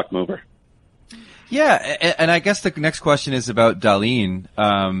year of the puck mover. Yeah, and I guess the next question is about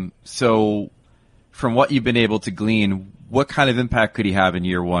Dahlin. So from what you've been able to glean, what kind of impact could he have in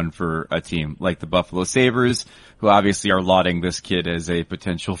year one for a team like the Buffalo Sabres, who obviously are lauding this kid as a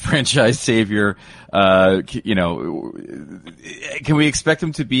potential franchise savior? Can we expect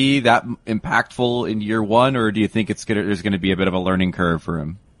him to be that impactful in year one, or do you think there's going to be a bit of a learning curve for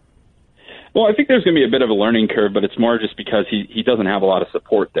him? Well, I think there's going to be a bit of a learning curve, but it's more just because he doesn't have a lot of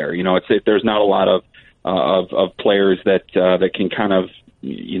support there. There's not a lot of players that can kind of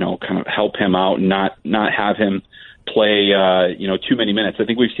help him out and not have him play too many minutes. I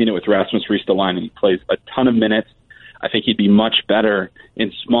think we've seen it with Rasmus Ristolainen. He plays a ton of minutes. I think he'd be much better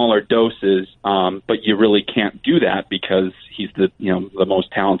in smaller doses, but you really can't do that because he's the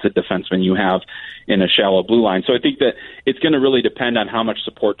most talented defenseman you have in a shallow blue line. So I think that it's going to really depend on how much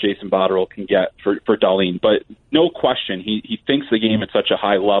support Jason Botterill can get for Dahlin. But no question, he thinks the game at such a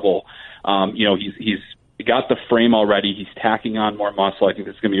high level. He's got the frame already. He's tacking on more muscle. I think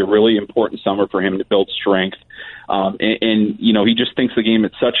this is going to be a really important summer for him to build strength. He just thinks the game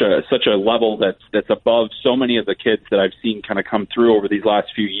at such a level that's above so many of the kids that I've seen kind of come through over these last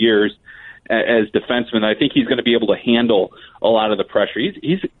few years as defensemen. I think he's going to be able to handle a lot of the pressure.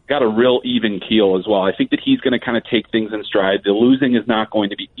 He's got a real even keel as well. I think that he's going to kind of take things in stride. The losing is not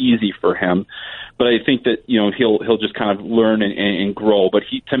going to be easy for him, but I think that he'll just kind of learn and grow. But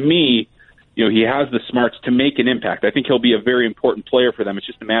he has the smarts to make an impact. I think he'll be a very important player for them. It's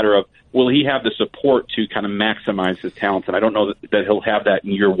just a matter of, will he have the support to kind of maximize his talents? And I don't know that he'll have that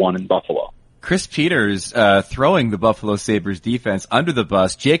in year one in Buffalo. Chris Peters throwing the Buffalo Sabres defense under the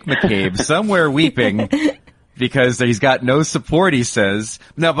bus. Jake McCabe somewhere weeping because he's got no support, he says.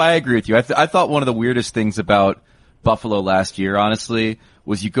 No, but I agree with you. I thought one of the weirdest things about Buffalo last year, honestly,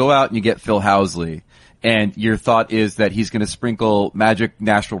 was you go out and you get Phil Housley. And your thought is that he's going to sprinkle magic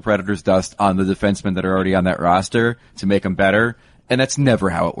Nashville Predators dust on the defensemen that are already on that roster to make them better. And that's never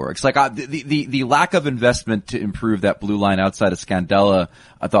how it works. Like, the lack of investment to improve that blue line outside of Scandella,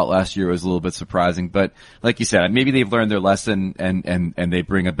 I thought last year was a little bit surprising. But like you said, maybe they've learned their lesson and they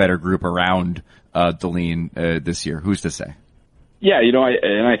bring a better group around, Dahlin, this year. Who's to say? Yeah,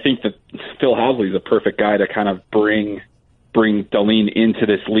 I think that Phil Housley is a perfect guy to kind of bring Dahlin into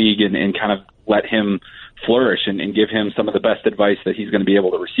this league and kind of let him flourish and give him some of the best advice that he's going to be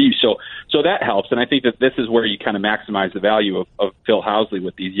able to receive. So that helps. And I think that this is where you kind of maximize the value of Phil Housley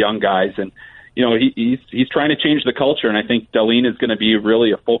with these young guys. And, he's trying to change the culture. And I think Dahlin is going to be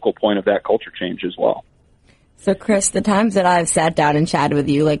really a focal point of that culture change as well. So, Chris, the times that I've sat down and chatted with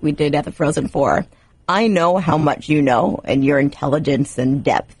you like we did at the Frozen Four, I know how much you know and your intelligence and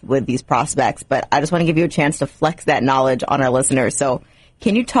depth with these prospects, but I just want to give you a chance to flex that knowledge on our listeners. So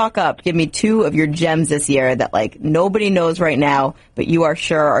can you give me two of your gems this year that nobody knows right now, but you are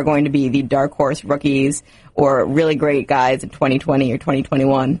sure are going to be the dark horse rookies or really great guys in 2020 or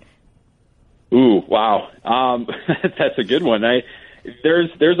 2021? Ooh, wow. That's a good one.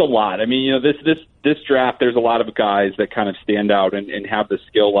 There's a lot. I mean, this draft, there's a lot of guys that kind of stand out and have the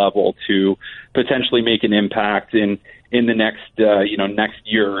skill level to potentially make an impact in the next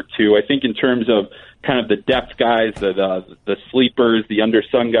year or two. I think in terms of kind of the depth guys, the sleepers, the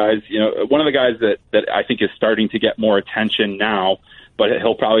undersung guys, one of the guys that I think is starting to get more attention now, but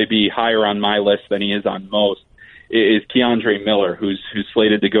he'll probably be higher on my list than he is on most, is Keandre Miller, who's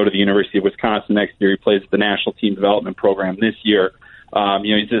slated to go to the University of Wisconsin next year. He plays the National Team Development Program this year.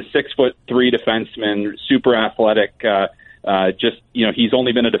 He's a 6'3" defenseman, super athletic. He's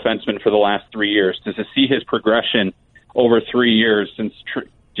only been a defenseman for the last 3 years. To see his progression over 3 years since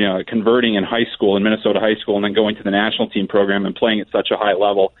converting in high school, in Minnesota high school, and then going to the national team program and playing at such a high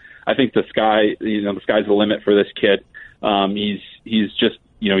level, I think the sky's the limit for this kid.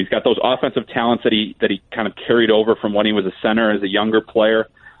 He's got those offensive talents that he kind of carried over from when he was a center as a younger player.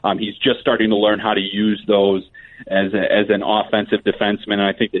 He's just starting to learn how to use those as an offensive defenseman, and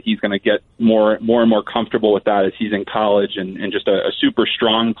I think that he's going to get more and more comfortable with that as he's in college, and just a super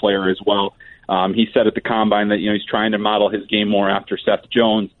strong player as well. He said at the Combine that he's trying to model his game more after Seth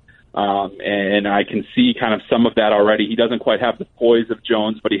Jones, and I can see kind of some of that already. He doesn't quite have the poise of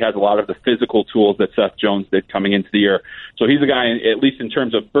Jones, but he has a lot of the physical tools that Seth Jones did coming into the year. So he's a guy, at least in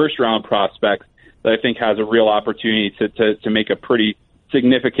terms of first-round prospects, that I think has a real opportunity to make a pretty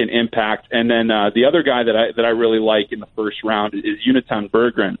significant impact. And then the other guy that I really like in the first round is Jonatan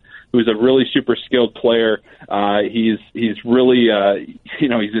Berggren, who's a really super skilled player. He's really he's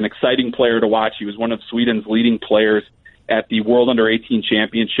an exciting player to watch. He was one of Sweden's leading players at the World Under-18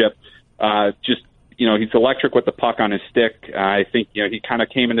 Championship. He's electric with the puck on his stick. I think he kind of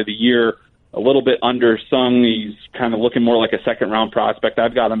came into the year a little bit undersung. He's kind of looking more like a second round prospect.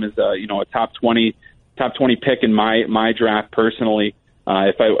 I've got him as a top 20 pick in my draft personally.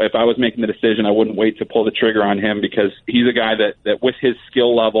 If I was making the decision, I wouldn't wait to pull the trigger on him, because he's a guy that with his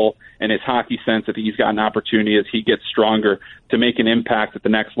skill level and his hockey sense, I think he's got an opportunity as he gets stronger to make an impact at the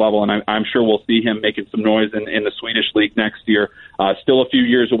next level. And I'm sure we'll see him making some noise in the Swedish league next year. Still a few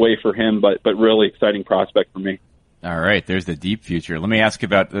years away for him, but really exciting prospect for me. All right, there's the deep future. Let me ask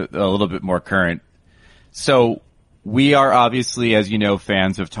about a little bit more current. So we are obviously, as you know,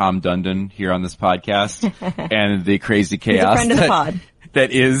 fans of Tom Dundon here on this podcast and the crazy chaos He's a friend of the pod.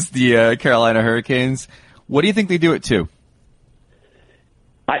 That is the Carolina Hurricanes. What do you think they do it to?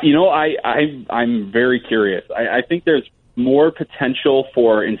 I'm very curious. I think there's more potential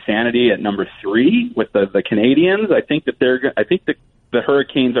for insanity at number 3 with the Canadiens. I think that the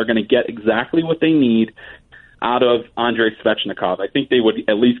Hurricanes are going to get exactly what they need out of Andrei Svechnikov. I think they would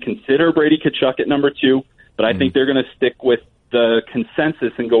at least consider Brady Tkachuk at number 2, but I think they're going to stick with the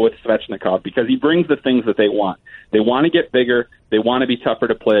consensus and go with Svechnikov because he brings the things that they want. They want to get bigger. They want to be tougher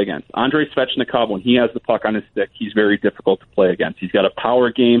to play against. Andrei Svechnikov, when he has the puck on his stick, he's very difficult to play against. He's got a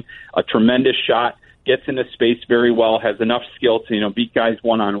power game, a tremendous shot, gets into space very well, has enough skill to beat guys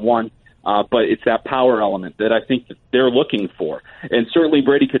one-on-one. But it's that power element that I think that they're looking for. And certainly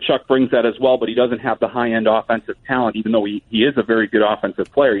Brady Tkachuk brings that as well, but he doesn't have the high-end offensive talent, even though he is a very good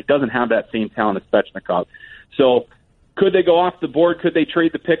offensive player. He doesn't have that same talent as Svechnikov. So could they go off the board? Could they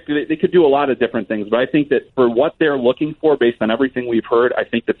trade the pick? They could do a lot of different things. But I think that for what they're looking for, based on everything we've heard, I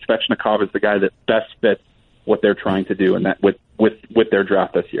think that Svechnikov is the guy that best fits what they're trying to do and that with their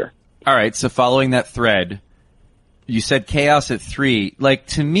draft this year. All right, so following that thread, you said chaos at 3. Like,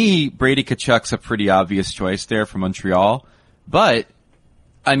 to me, Brady Tkachuk's a pretty obvious choice there for Montreal. But,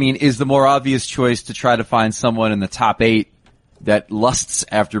 I mean, is the more obvious choice to try to find someone in the top 8 that lusts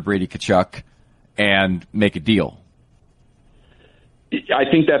after Brady Tkachuk and make a deal? I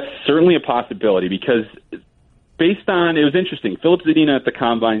think that's certainly a possibility because based on, it was interesting, Philip Zadina at the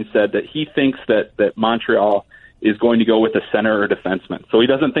Combine said that he thinks that Montreal is going to go with a center or defenseman. So he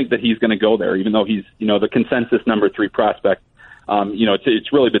doesn't think that he's going to go there, even though he's, the consensus number 3 prospect.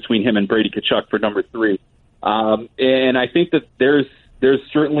 It's really between him and Brady Tkachuk for number 3. And I think that there's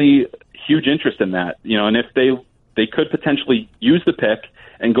certainly huge interest in that, and if they could potentially use the pick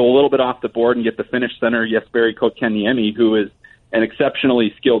and go a little bit off the board and get the Finnish center, Jesperi Kotkaniemi, who is an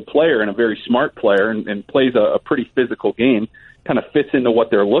exceptionally skilled player and a very smart player and plays a pretty physical game, kind of fits into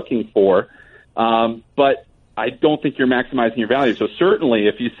what they're looking for. But I don't think you're maximizing your value. So certainly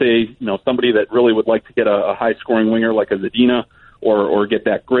if you say, somebody that really would like to get a high-scoring winger like a Zadina or get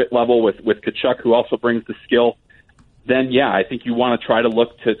that grit level with Tkachuk, who also brings the skill, then, yeah, I think you want to try to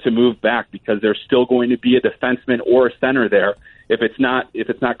look to move back because there's still going to be a defenseman or a center there. If it's not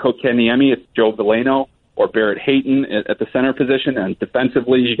Kotkaniemi, it's Joe Veleno or Barrett Hayton at the center position. And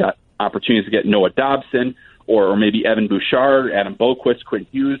defensively, you got opportunities to get Noah Dobson or maybe Evan Bouchard, Adam Boquist, Quinn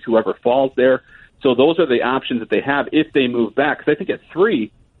Hughes, whoever falls there. So those are the options that they have if they move back. Because I think at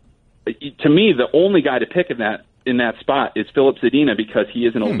 3, to me, the only guy to pick in that spot is Philip Zadina because he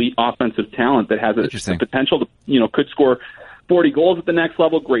is an elite offensive talent that has a potential to, could score 40 goals at the next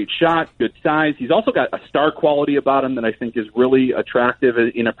level, great shot, good size. He's also got a star quality about him that I think is really attractive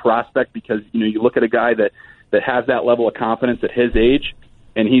in a prospect because, you look at a guy that has that level of confidence at his age,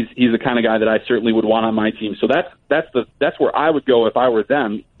 and he's the kind of guy that I certainly would want on my team. So that's where I would go if I were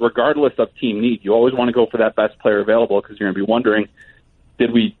them, regardless of team need. You always want to go for that best player available because you're going to be wondering,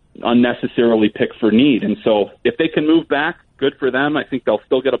 did we unnecessarily pick for need? And so if they can move back, good for them. I think they'll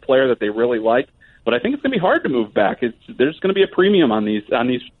still get a player that they really like. But I think it's going to be hard to move back. There's going to be a premium on these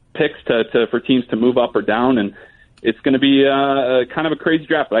picks for teams to move up or down, and it's going to be kind of a crazy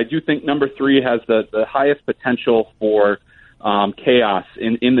draft. But I do think number 3 has the highest potential for chaos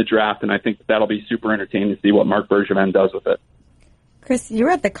in the draft, and I think that'll be super entertaining to see what Marc Bergevin does with it. Chris, you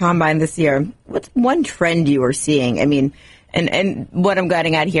were at the Combine this year. What's one trend you were seeing? I mean, and what I'm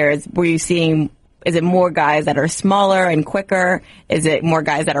getting at here is, is it more guys that are smaller and quicker? Is it more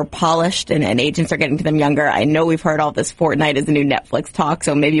guys that are polished and agents are getting to them younger? I know we've heard all this Fortnite is the new Netflix talk,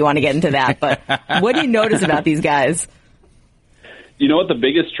 so maybe you want to get into that. But what do you notice about these guys? You know what the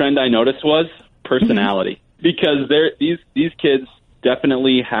biggest trend I noticed was? Personality. Because these kids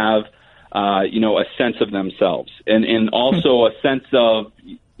definitely have, a sense of themselves and also a sense of,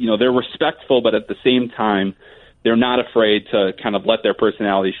 they're respectful, but at the same time, they're not afraid to kind of let their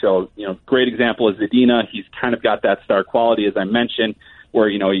personality show. Great example is Zadina. He's kind of got that star quality, as I mentioned, where,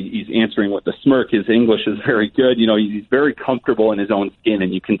 he's answering with a smirk. His English is very good. He's very comfortable in his own skin,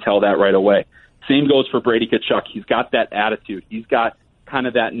 and you can tell that right away. Same goes for Brady Tkachuk. He's got that attitude. He's got kind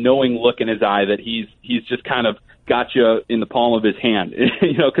of that knowing look in his eye that he's just kind of got you in the palm of his hand,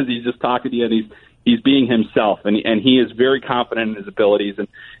 because he's just talking to you and he's being himself, and he is very confident in his abilities.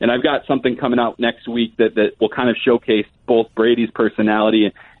 And I've got something coming out next week that will kind of showcase both Brady's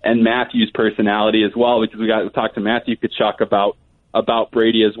personality and Matthew's personality as well, because we talked to Matthew Tkachuk about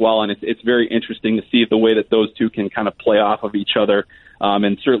Brady as well, and it's very interesting to see the way that those two can kind of play off of each other,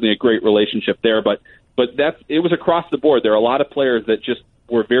 and certainly a great relationship there. But it was across the board. There are a lot of players that just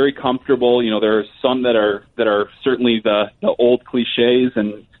were very comfortable. There are some that are certainly the old cliches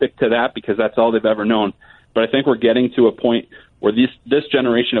and stick to that because that's all they've ever known. But I think we're getting to a point where this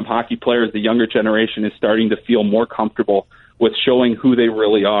generation of hockey players, the younger generation, is starting to feel more comfortable with showing who they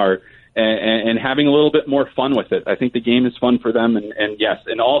really are and having a little bit more fun with it. I think the game is fun for them. And yes,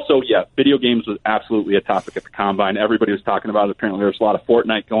 and also, video games was absolutely a topic at the Combine. Everybody was talking about it. Apparently there was a lot of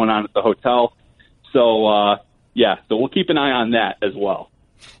Fortnite going on at the hotel. So, so we'll keep an eye on that as well.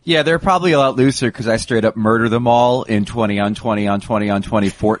 Yeah, they're probably a lot looser because I straight up murder them all in 20 on 20 on 20 on 20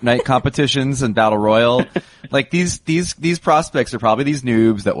 Fortnite competitions and Battle Royale. Like these prospects are probably these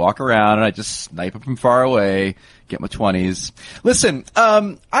noobs that walk around and I just snipe them from far away, get my 20s. Listen,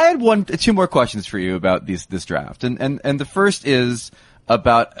 I had two more questions for you about this draft. And the first is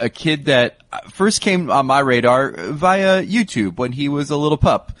about a kid that first came on my radar via YouTube when he was a little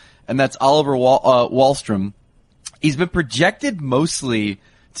pup. And that's Oliver Wahlstrom. He's been projected mostly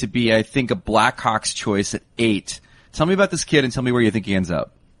to be, I think, a Blackhawks choice at 8. Tell me about this kid and tell me where you think he ends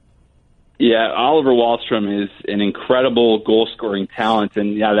up. Yeah, Oliver Wahlstrom is an incredible goal-scoring talent.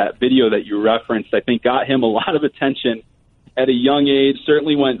 And, that video that you referenced, I think, got him a lot of attention at a young age.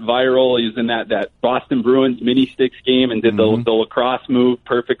 Certainly went viral. He was in that Boston Bruins mini-sticks game and did the lacrosse move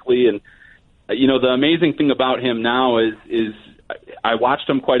perfectly. And, the amazing thing about him now is I watched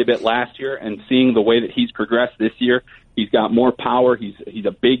him quite a bit last year, and seeing the way that he's progressed this year, he's got more power. He's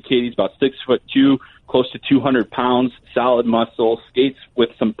a big kid. He's about 6'2", close to 200 pounds, solid muscle, skates with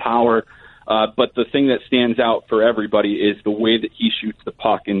some power. But the thing that stands out for everybody is the way that he shoots the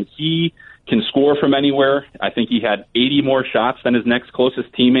puck, and he can score from anywhere. I think he had 80 more shots than his next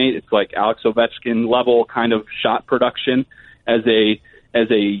closest teammate. It's like Alex Ovechkin level kind of shot production as a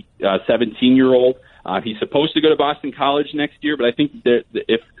 17-year-old. He's supposed to go to Boston College next year, but I think that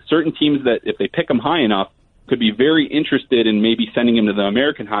if certain teams that if they pick him high enough could be very interested in maybe sending him to the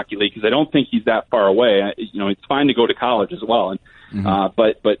American Hockey League, because I don't think he's that far away. It's fine to go to college as well. And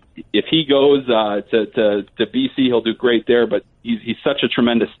but if he goes to BC, he'll do great there. But he's such a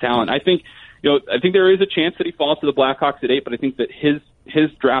tremendous talent. I think there is a chance that he falls to the Blackhawks at 8, but I think that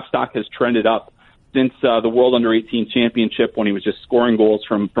his draft stock has trended up since the World Under-18 Championship, when he was just scoring goals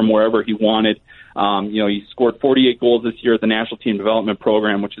from wherever he wanted. He scored 48 goals this year at the National Team Development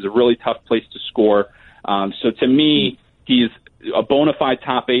Program, which is a really tough place to score. So to me, he's a bona fide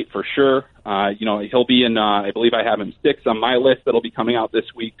top 8 for sure. He'll be in, I believe I have him 6 on my list that'll be coming out this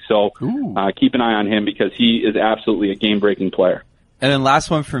week. So keep an eye on him because he is absolutely a game-breaking player. And then last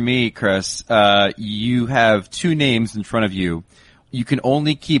one for me, Chris. You have 2 names in front of you. You can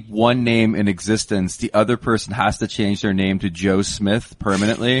only keep one name in existence. The other person has to change their name to Joe Smith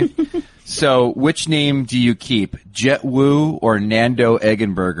permanently. So which name do you keep? Jet Wu or Nando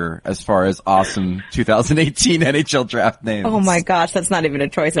Eggenberger as far as awesome 2018 NHL draft names? Oh my gosh, that's not even a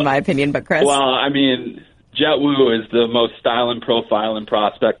choice in my opinion, but Chris. Well, I mean, Jet Wu is the most style and profile and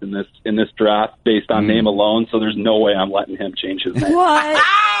prospect in this draft based on name alone, so there's no way I'm letting him change his name. What?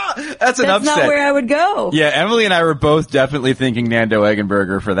 That's an upset. That's not where I would go. Yeah, Emily and I were both definitely thinking Nando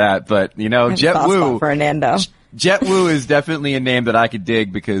Eggenberger for that, but Jet Wu for a Nando. Jet Wu is definitely a name that I could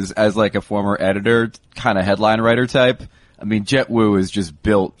dig because as like a former editor, kind of headline writer type, I mean, Jet Wu is just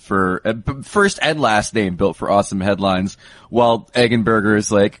built for first and last name built for awesome headlines, while Eggenberger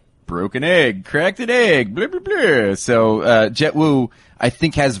is like broken egg, cracked an egg, blah, blah, blah. So, Jet Wu, I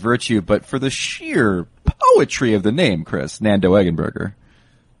think has virtue, but for the sheer poetry of the name, Chris, Nando Eggenberger.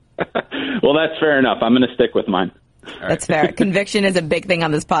 Well, that's fair enough. I'm going to stick with mine. That's fair. Conviction is a big thing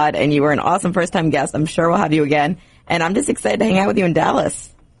on this pod, and you were an awesome first-time guest. I'm sure we'll have you again, and I'm just excited to hang out with you in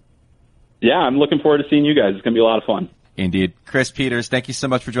Dallas. Yeah, I'm looking forward to seeing you guys. It's going to be a lot of fun. Indeed. Chris Peters, thank you so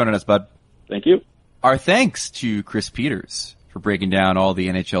much for joining us, bud. Thank you. Our thanks to Chris Peters for breaking down all the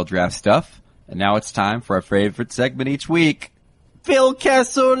NHL draft stuff. And now it's time for our favorite segment each week. Phil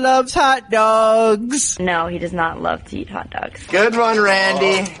Kessel loves hot dogs. No, he does not love to eat hot dogs. Good one,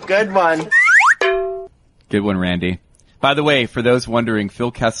 Randy. Good one. Good one, Randy. By the way, for those wondering,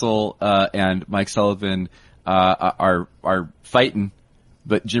 Phil Kessel and Mike Sullivan are fighting,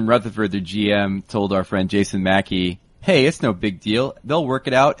 but Jim Rutherford, their GM, told our friend Jason Mackey, hey, it's no big deal. They'll work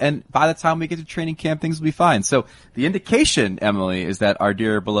it out, and by the time we get to training camp, things will be fine. So the indication, Emily, is that our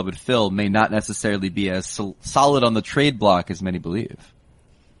dear beloved Phil may not necessarily be as solid on the trade block as many believe.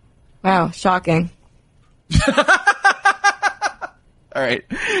 Wow, shocking. All right.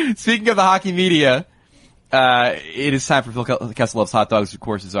 Speaking of the hockey media, it is time for Phil Kessel Loves Hot Dogs. Of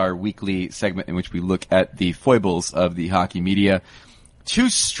course, is our weekly segment in which we look at the foibles of the hockey media. 2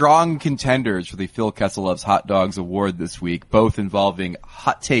 strong contenders for the Phil Kessel Loves Hot Dogs award this week, both involving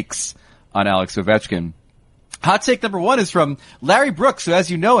hot takes on Alex Ovechkin. Hot take number 1 is from Larry Brooks, who,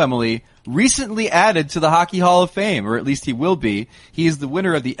 as you know, Emily, recently added to the Hockey Hall of Fame, or at least he will be. He is the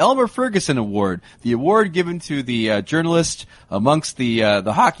winner of the Elmer Ferguson Award, the award given to the journalist amongst the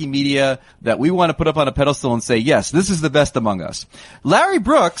hockey media that we want to put up on a pedestal and say, yes, this is the best among us. Larry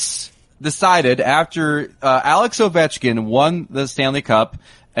Brooks decided after Alex Ovechkin won the Stanley Cup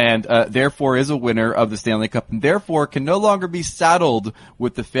and therefore is a winner of the Stanley Cup and therefore can no longer be saddled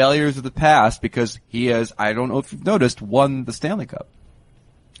with the failures of the past because he has, I don't know if you've noticed, won the Stanley Cup.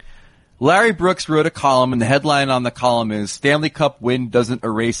 Larry Brooks wrote a column, and the headline on the column is, Stanley Cup win doesn't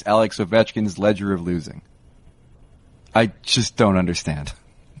erase Alex Ovechkin's ledger of losing. I just don't understand.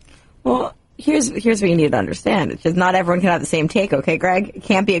 Well, here's what you need to understand. It's just not everyone can have the same take, okay, Greg? It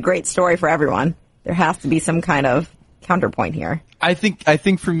can't be a great story for everyone. There has to be some kind of counterpoint here. I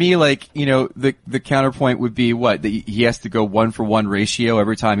think for me, like, you know, the counterpoint would be what? That he has to go 1-for-1 ratio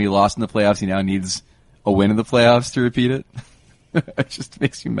every time he lost in the playoffs. He now needs a win in the playoffs to repeat it. It just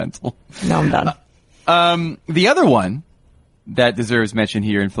makes you mental. No, I'm done. The other one that deserves mention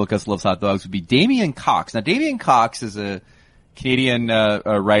here, and Phil Kessel loves hot dogs, would be Damian Cox. Now, Damian Cox is a Canadian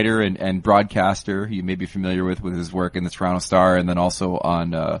writer and broadcaster who you may be familiar with his work in the Toronto Star and then also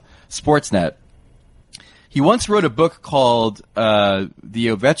on Sportsnet. He once wrote a book called The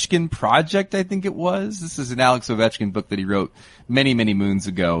Ovechkin Project, I think it was. This is an Alex Ovechkin book that he wrote many, many moons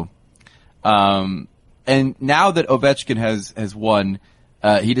ago. And now that Ovechkin has won,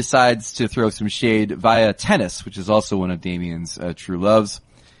 he decides to throw some shade via tennis, which is also one of Damian's true loves.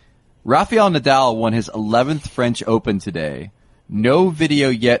 Rafael Nadal won his 11th French Open today. No video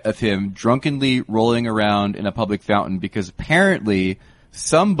yet of him drunkenly rolling around in a public fountain because apparently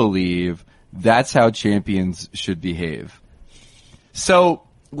some believe that's how champions should behave. So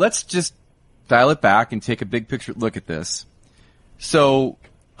let's just dial it back and take a big picture look at this. So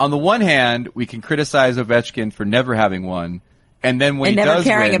on the one hand, we can criticize Ovechkin for never having won, and then when he does win, never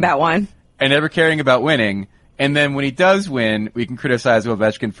caring about one, and never caring about winning, and then when he does win, we can criticize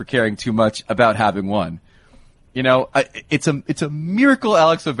Ovechkin for caring too much about having won. You know, it's a miracle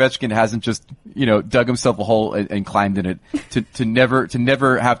Alex Ovechkin hasn't just, you know, dug himself a hole and climbed in it to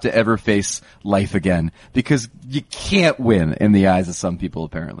never have to ever face life again, because you can't win in the eyes of some people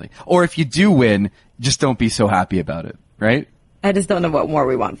apparently. Or if you do win, just don't be so happy about it, right? I just don't know what more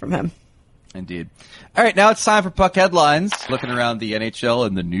we want from him. Indeed. All right, now it's time for Puck Headlines, looking around the NHL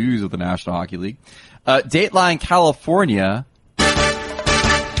and the news of the National Hockey League. Dateline California.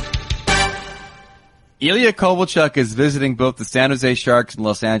 Ilya Kovalchuk is visiting both the San Jose Sharks and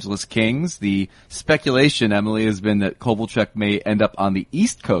Los Angeles Kings. The speculation, Emily, has been that Kovalchuk may end up on the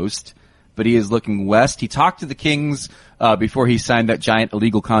East Coast, but he is looking west. He talked to the Kings before he signed that giant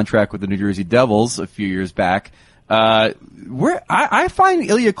illegal contract with the New Jersey Devils a few years back. I find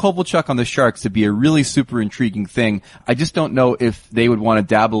Ilya Kovalchuk on the Sharks to be a really super intriguing thing. I just don't know if they would want to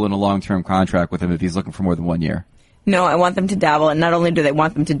dabble in a long-term contract with him if he's looking for more than 1 year. No, I want them to dabble, and not only do they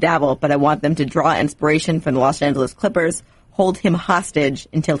want them to dabble, but I want them to draw inspiration from the Los Angeles Clippers, hold him hostage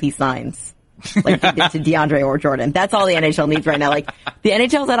until he signs, like they did to DeAndre or Jordan. That's all the NHL needs right now. Like, the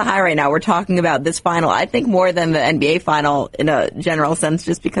NHL's at a high right now. We're talking about this final, I think, more than the NBA final in a general sense,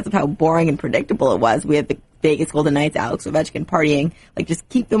 just because of how boring and predictable it was. We had the Vegas Golden Knights, Alex Ovechkin partying. Like, just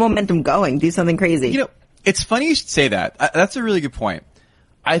keep the momentum going. Do something crazy. You know, it's funny you should say that. That's a really good point.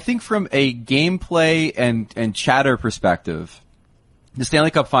 I think from a gameplay and chatter perspective, the Stanley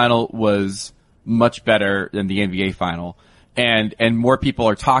Cup Final was much better than the NBA Final. And more people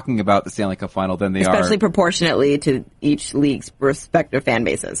are talking about the Stanley Cup Final than they are. Especially proportionately to each league's respective fan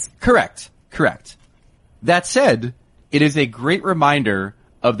bases. Correct. That said, it is a great reminder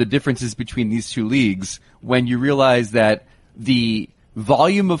of the differences between these two leagues when you realize that the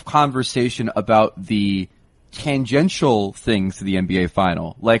volume of conversation about the tangential things to the NBA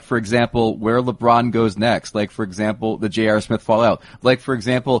Final, like, for example, where LeBron goes next, like, for example, the J.R. Smith fallout, like, for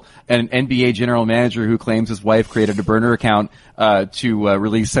example, an NBA general manager who claims his wife created a burner account to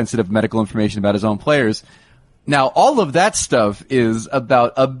release sensitive medical information about his own players. Now, all of that stuff is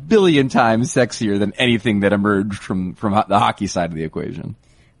about 1 billion times sexier than anything that emerged from the hockey side of the equation.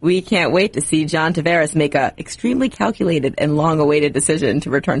 We can't wait to see John Tavares make a extremely calculated and long-awaited decision to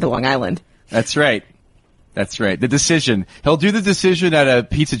return to Long Island. That's right. The decision. He'll do the decision at a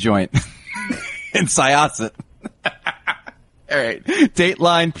pizza joint in Syosset. All right.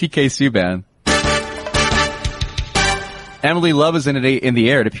 Dateline PK Subban. Emily, love is in the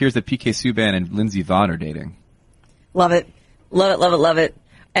air. It appears that PK Subban and Lindsey Vonn are dating. Love it.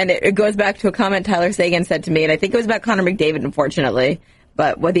 And it goes back to a comment Tyler Sagan said to me, and I think it was about Connor McDavid, unfortunately.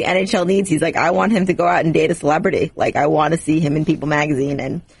 But what the NHL needs, he's like, I want him to go out and date a celebrity. Like, I want to see him in People magazine.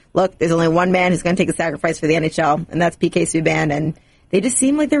 And look, there's only one man who's going to take a sacrifice for the NHL, and that's PK Subban, and they just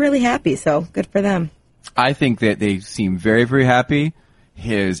seem like they're really happy, so good for them. I think that they seem very, very happy.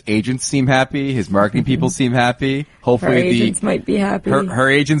 His agents seem happy. His marketing people seem happy. Hopefully her agents might be happy. Her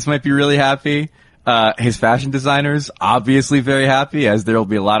agents might be really happy. His fashion designers, obviously very happy, as there will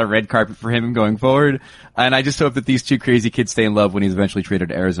be a lot of red carpet for him going forward. And I just hope that these two crazy kids stay in love when he's eventually traded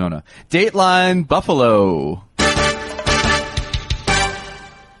to Arizona. Dateline Buffalo.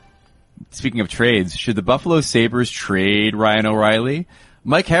 Speaking of trades, should the Buffalo Sabres trade Ryan O'Reilly?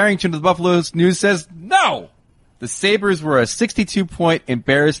 Mike Harrington of the Buffalo News says no! The Sabres were a 62-point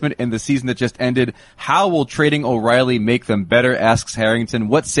embarrassment in the season that just ended. How will trading O'Reilly make them better, asks Harrington.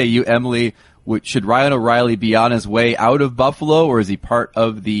 What say you, Emily? Should Ryan O'Reilly be on his way out of Buffalo, or is he part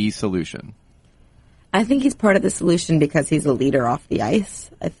of the solution? I think he's part of the solution because he's a leader off the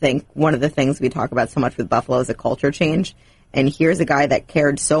ice. I think one of the things we talk about so much with Buffalo is a culture change. And here's a guy that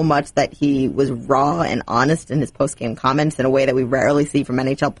cared so much that he was raw and honest in his post-game comments in a way that we rarely see from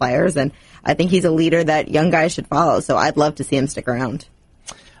NHL players. And I think he's a leader that young guys should follow. So I'd love to see him stick around.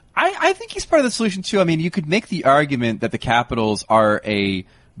 I think he's part of the solution, too. I mean, you could make the argument that the Capitals are a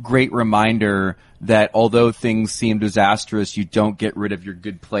great reminder that although things seem disastrous, you don't get rid of your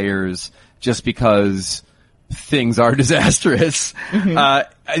good players just because things are disastrous.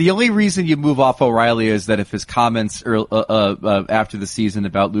 Mm-hmm. The only reason you move off O'Reilly is that if his comments after the season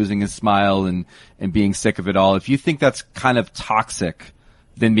about losing his smile and being sick of it all, if you think that's kind of toxic,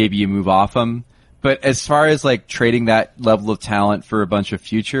 then maybe you move off him. But as far as like trading that level of talent for a bunch of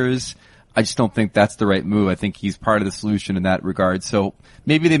futures, I just don't think that's the right move. I think he's part of the solution in that regard. So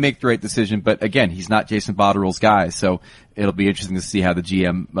maybe they make the right decision, but again, he's not Jason Botterill's guy. So it'll be interesting to see how the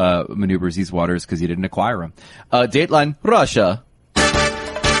GM maneuvers these waters because he didn't acquire him. Dateline, Russia.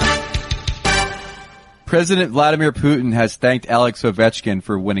 President Vladimir Putin has thanked Alex Ovechkin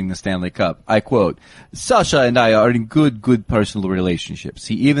for winning the Stanley Cup. I quote, "Sasha and I are in good personal relationships.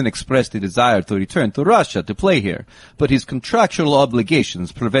 He even expressed a desire to return to Russia to play here, but his contractual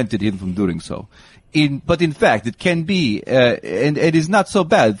obligations prevented him from doing so. But in fact, it can be, and it is not so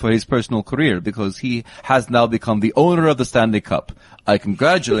bad for his personal career because he has now become the owner of the Stanley Cup. I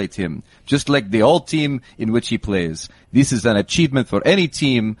congratulate him, just like the old team in which he plays. This is an achievement for any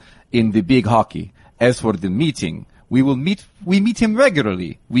team in the big hockey. As for the meeting, we meet him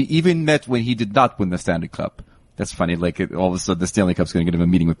regularly. We even met when he did not win the Stanley Cup." That's funny, like all of a sudden the Stanley Cup's going to get him a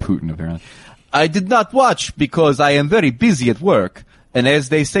meeting with Putin, apparently. "I did not watch because I am very busy at work, and as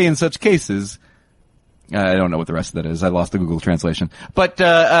they say in such cases," I don't know what the rest of that is. I lost the Google translation. But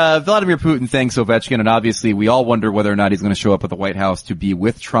Vladimir Putin thanks Ovechkin, and obviously we all wonder whether or not he's going to show up at the White House to be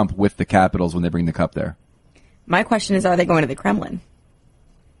with Trump with the Capitals when they bring the cup there. My question is, are they going to the Kremlin?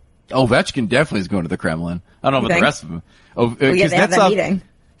 Ovechkin definitely is going to the Kremlin. I don't know about the rest of them. They have that meeting.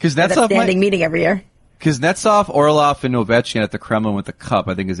 Kuznetsov standing meeting every year. Kuznetsov, Orlov, and Ovechkin at the Kremlin with the cup,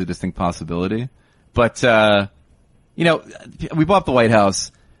 I think, is a distinct possibility. But, we bought the White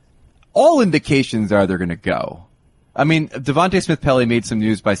House. All indications are they're going to go. I mean, Devontae Smith-Pelly made some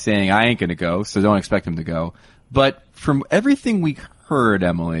news by saying, I ain't going to go, so don't expect him to go. But from everything we heard,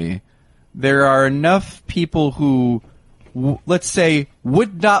 Emily, there are enough people who, let's say,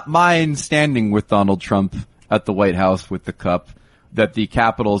 would not mind standing with Donald Trump at the White House with the cup, that the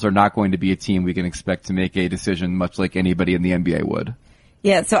Capitals are not going to be a team we can expect to make a decision much like anybody in the NBA would.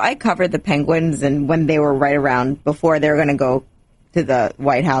 Yeah, so I covered the Penguins and when they were right around before they were going to go to the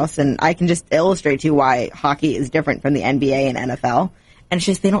White House, and I can just illustrate to you why hockey is different from the NBA and NFL. And it's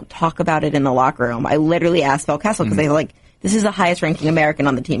just they don't talk about it in the locker room. I literally asked Phil Kessel because they were like, this is the highest ranking American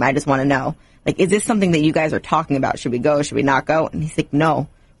on the team. I just want to know, like, is this something that you guys are talking about? Should we go? Should we not go? And he's like, no.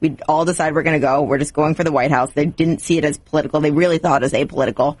 We all decide we're going to go. We're just going for the White House. They didn't see it as political. They really thought it as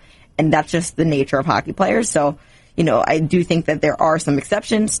apolitical. And that's just the nature of hockey players. So, I do think that there are some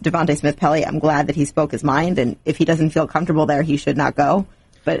exceptions. Devontae Smith-Pelly, I'm glad that he spoke his mind. And if he doesn't feel comfortable there, he should not go.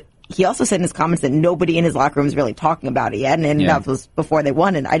 But he also said in his comments that nobody in his locker room is really talking about it yet. And that was before they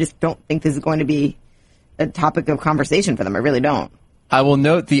won. And I just don't think this is going to be a topic of conversation for them. I really don't. I will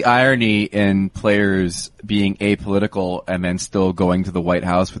note the irony in players being apolitical and then still going to the White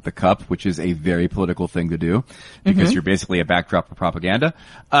House with the cup, which is a very political thing to do because you're basically a backdrop for propaganda.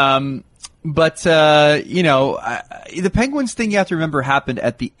 But the Penguins thing you have to remember happened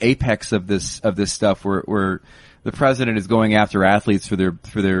at the apex of this stuff where the president is going after athletes for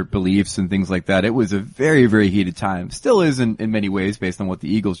their beliefs and things like that. It was a very, very heated time. Still is in many ways based on what the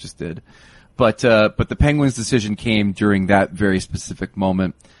Eagles just did. But the Penguins' decision came during that very specific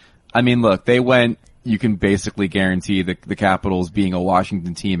moment. I mean, look, they went you can basically guarantee the Capitals being a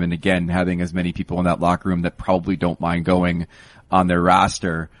Washington team, and again, having as many people in that locker room that probably don't mind going on their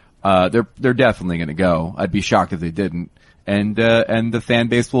roster, they're definitely going to go. I'd be shocked if they didn't. And the fan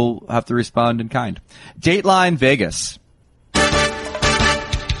base will have to respond in kind. Dateline Vegas.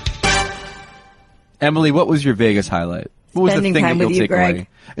 Emily, what was your Vegas highlight? What was Spending the thing time that with you'll you, take Greg. away?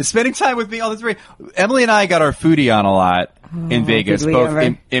 It's spending time with me. Oh, that's right. Emily and I got our foodie on a lot in Vegas, did we both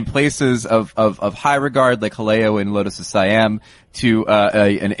ever? in places of high regard like Haleo and Lotus of Siam to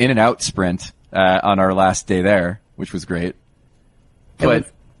an In-N-Out sprint on our last day there, which was great.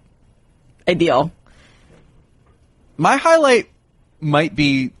 But Ideal. my highlight might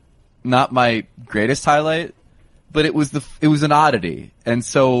be not my greatest highlight, but it was an oddity, and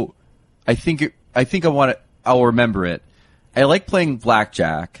so I think I'll remember it. I like playing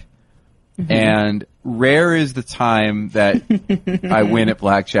blackjack, and rare is the time that I win at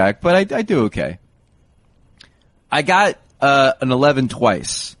blackjack, but I do okay. I got an 11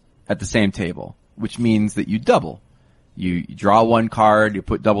 twice at the same table, which means that you double. You draw one card, you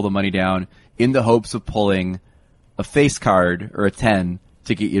put double the money down in the hopes of pulling a face card or a 10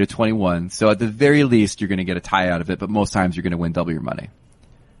 to get you to 21. So at the very least, you're going to get a tie out of it, but most times you're going to win double your money.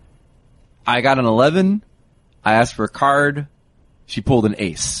 I got an 11. I asked for a card. She pulled an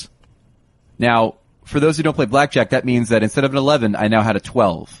ace. Now, for those who don't play blackjack, that means that instead of an 11, I now had a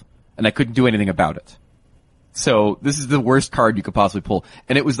 12, and I couldn't do anything about it. So this is the worst card you could possibly pull,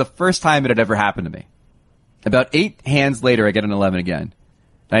 and it was the first time it had ever happened to me. About 8 hands later, I get an 11 again.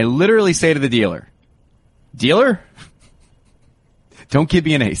 And I literally say to the dealer, "Dealer, don't give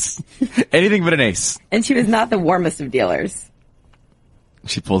me an ace. Anything but an ace." And she was not the warmest of dealers.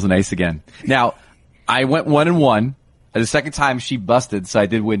 She pulls an ace again. Now, I went 1-1. The second time she busted, so I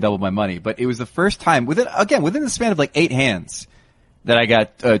did win double my money. But it was the first time, within the span of like 8 hands, that I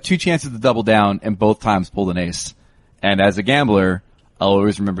got 2 chances to double down and both times pulled an ace. And as a gambler, I'll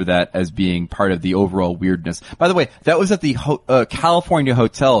always remember that as being part of the overall weirdness. By the way, that was at the California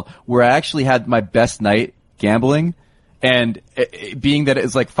hotel where I actually had my best night gambling. And being that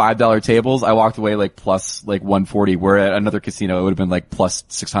it's like $5 tables, I walked away like plus like 140, where at another casino it would have been like plus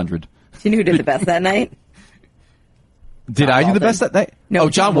 600. Do you know who did the best that night? Did I do the best that night? No,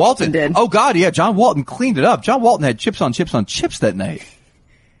 John Walton did. Oh God, yeah, John Walton cleaned it up. John Walton had chips on chips on chips that night.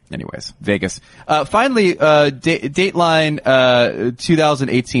 Anyways, Vegas. Finally, Dateline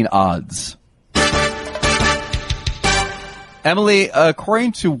 2018 odds. Emily,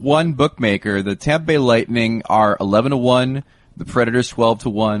 according to one bookmaker, the Tampa Bay Lightning are 11-1, the Predators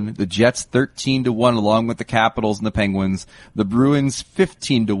 12-1, the Jets 13-1 along with the Capitals and the Penguins, the Bruins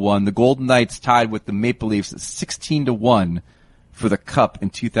 15-1, the Golden Knights tied with the Maple Leafs at 16-1 for the Cup in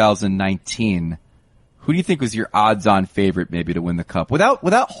 2019. Who do you think was your odds-on favorite maybe to win the Cup?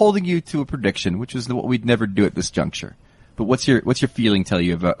 Without holding you to a prediction, which is what we'd never do at this juncture. But what's your feeling tell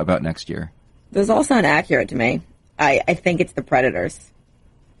you about next year? Those all sound accurate to me. I think it's the Predators.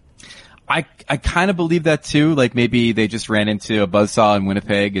 I kind of believe that too. Like maybe they just ran into a buzzsaw in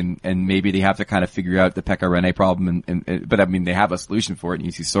Winnipeg and maybe they have to kind of figure out the Pekka Rinne problem but I mean they have a solution for it in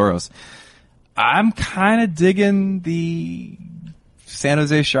UC Soros. I'm kind of digging the San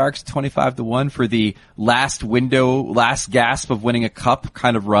Jose Sharks 25-1 for the last gasp of winning a cup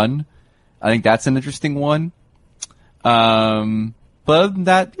kind of run. I think that's an interesting one. But other than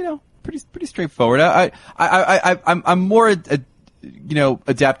that, pretty straightforward. I'm more,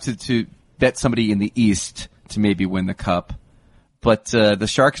 adept to bet somebody in the East to maybe win the cup. But, the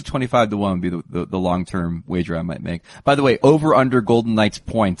Sharks at 25-1 would be the long-term wager I might make. By the way, over under Golden Knights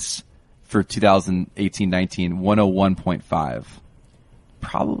points for 2018-19, 101.5.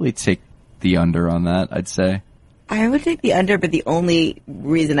 Probably take the under on that, I'd say. I would take the under, but the only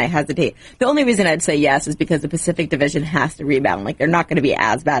reason I hesitate, the only reason I'd say yes is because the Pacific Division has to rebound. Like, they're not going to be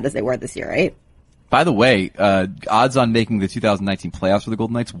as bad as they were this year, right? By the way, odds on making the 2019 playoffs for the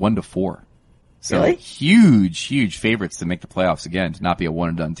Golden Knights, 1-4. So really? Huge favorites to make the playoffs again, to not be a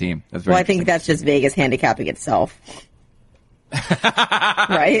one-and-done team. That's very I think that's just Vegas handicapping itself.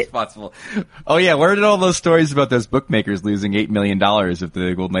 Right? It's possible. Oh yeah, where did all those stories about those bookmakers losing $8 million if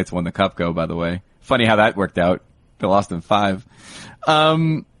the Golden Knights won the cup go, by the way? Funny how that worked out. They lost in 5.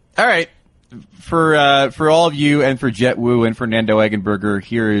 All right. For all of you and for Jet Wu and Fernando Eggenberger,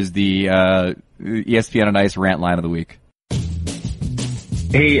 here is the ESPN on Ice rant line of the week.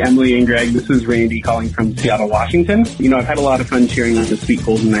 Hey, Emily and Greg, this is Randy calling from Seattle, Washington. I've had a lot of fun cheering on the sweet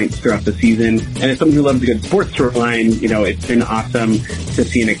Golden Knights throughout the season, and as someone who loves a good sports storyline, it's been awesome to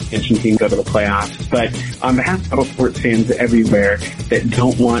see an expansion team go to the playoffs. But on behalf of Seattle sports fans everywhere that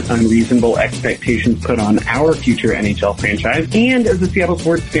don't want unreasonable expectations put on our future NHL franchise, and as a Seattle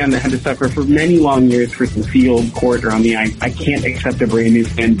sports fan that had to suffer for many long years for the field, court, or on the ice, I can't accept a brand new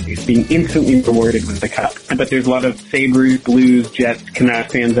fan base being instantly rewarded with the cup. But there's a lot of Sabres, Blues, Jets, Canucks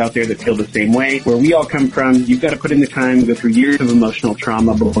fans out there that feel the same way. Where we all come from, you've got to put in the time, go through years of emotional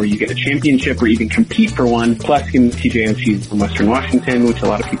trauma before you get a championship or even compete for one. Plus, TJ Oshie's from Western Washington, which a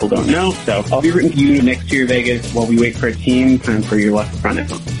lot of people don't know. So I'll be rooting for you next year, Vegas, while we wait for a team and for your luck to run it.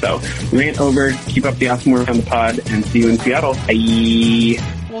 So rant over, keep up the awesome work on the pod, and see you in Seattle. Bye.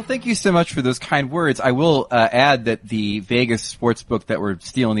 Well, thank you so much for those kind words. I will add that the Vegas sportsbook that we're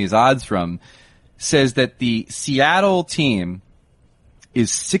stealing these odds from says that the Seattle team is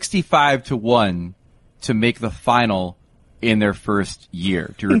 65-1 to make the final in their first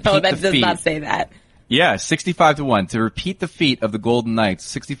year. To repeat no, that the does feat. Not say that. Yeah, 65-1 to repeat the feat of the Golden Knights.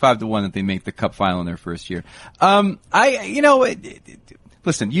 65-1 that they make the Cup final in their first year.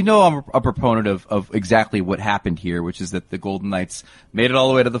 Listen, I'm a proponent of exactly what happened here, which is that the Golden Knights made it all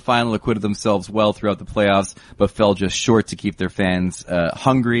the way to the final, acquitted themselves well throughout the playoffs, but fell just short to keep their fans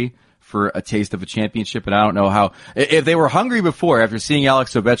hungry for a taste of a championship. And I don't know how, if they were hungry before, after seeing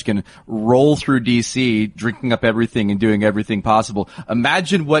Alex Ovechkin roll through DC, drinking up everything and doing everything possible,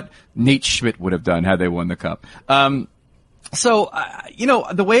 imagine what Nate Schmidt would have done had they won the Cup. The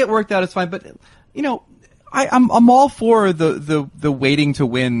way it worked out is fine, but, I'm all for the waiting to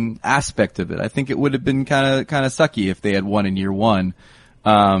win aspect of it. I think it would have been kind of sucky if they had won in year one,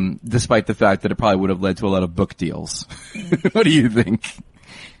 despite the fact that it probably would have led to a lot of book deals. What do you think?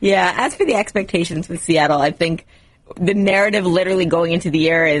 Yeah, as for the expectations with Seattle, I think the narrative literally going into the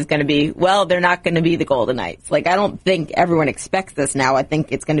year is going to be, well, they're not going to be the Golden Knights. I don't think everyone expects this now. I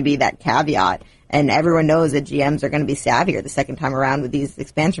think it's going to be that caveat, and everyone knows that GMs are going to be savvier the second time around with these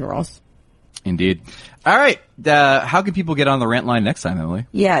expansion rules. Indeed. All right. How can people get on the rant line next time, Emily?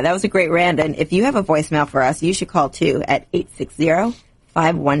 Yeah, that was a great rant. And if you have a voicemail for us, you should call, too, at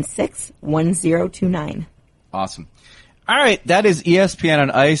 860-516-1029. Awesome. All right. That is ESPN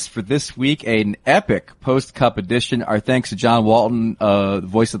on Ice for this week, an epic post-Cup edition. Our thanks to John Walton, the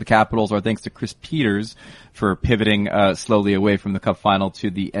voice of the Capitals. Our thanks to Chris Peters for pivoting slowly away from the Cup final to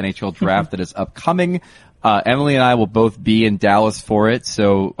the NHL draft that is upcoming. Emily and I will both be in Dallas for it,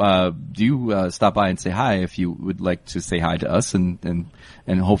 so do stop by and say hi if you would like to say hi to us and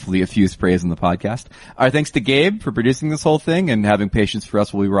hopefully a few sprays on the podcast. Our thanks to Gabe for producing this whole thing and having patience for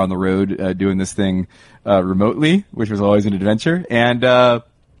us while we were on the road doing this thing remotely, which was always an adventure. And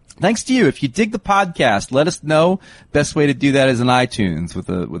thanks to you. If you dig the podcast, let us know. Best way to do that is in iTunes with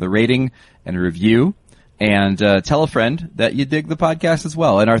a rating and a review. And tell a friend that you dig the podcast as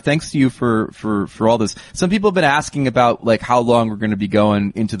well. And our thanks to you for all this. Some people have been asking about how long we're going to be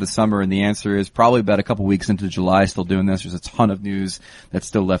going into the summer, and the answer is probably about a couple weeks into July. Still doing this. There's a ton of news that's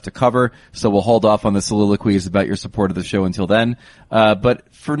still left to cover, so we'll hold off on the soliloquies about your support of the show until then.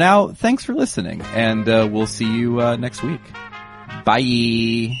 But for now, thanks for listening, and we'll see you next week.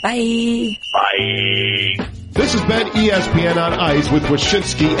 Bye. Bye. Bye. This has been ESPN on Ice with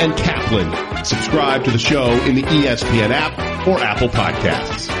Wyshynski and Kaplan. Subscribe to the show in the ESPN app or Apple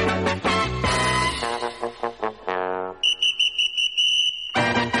Podcasts.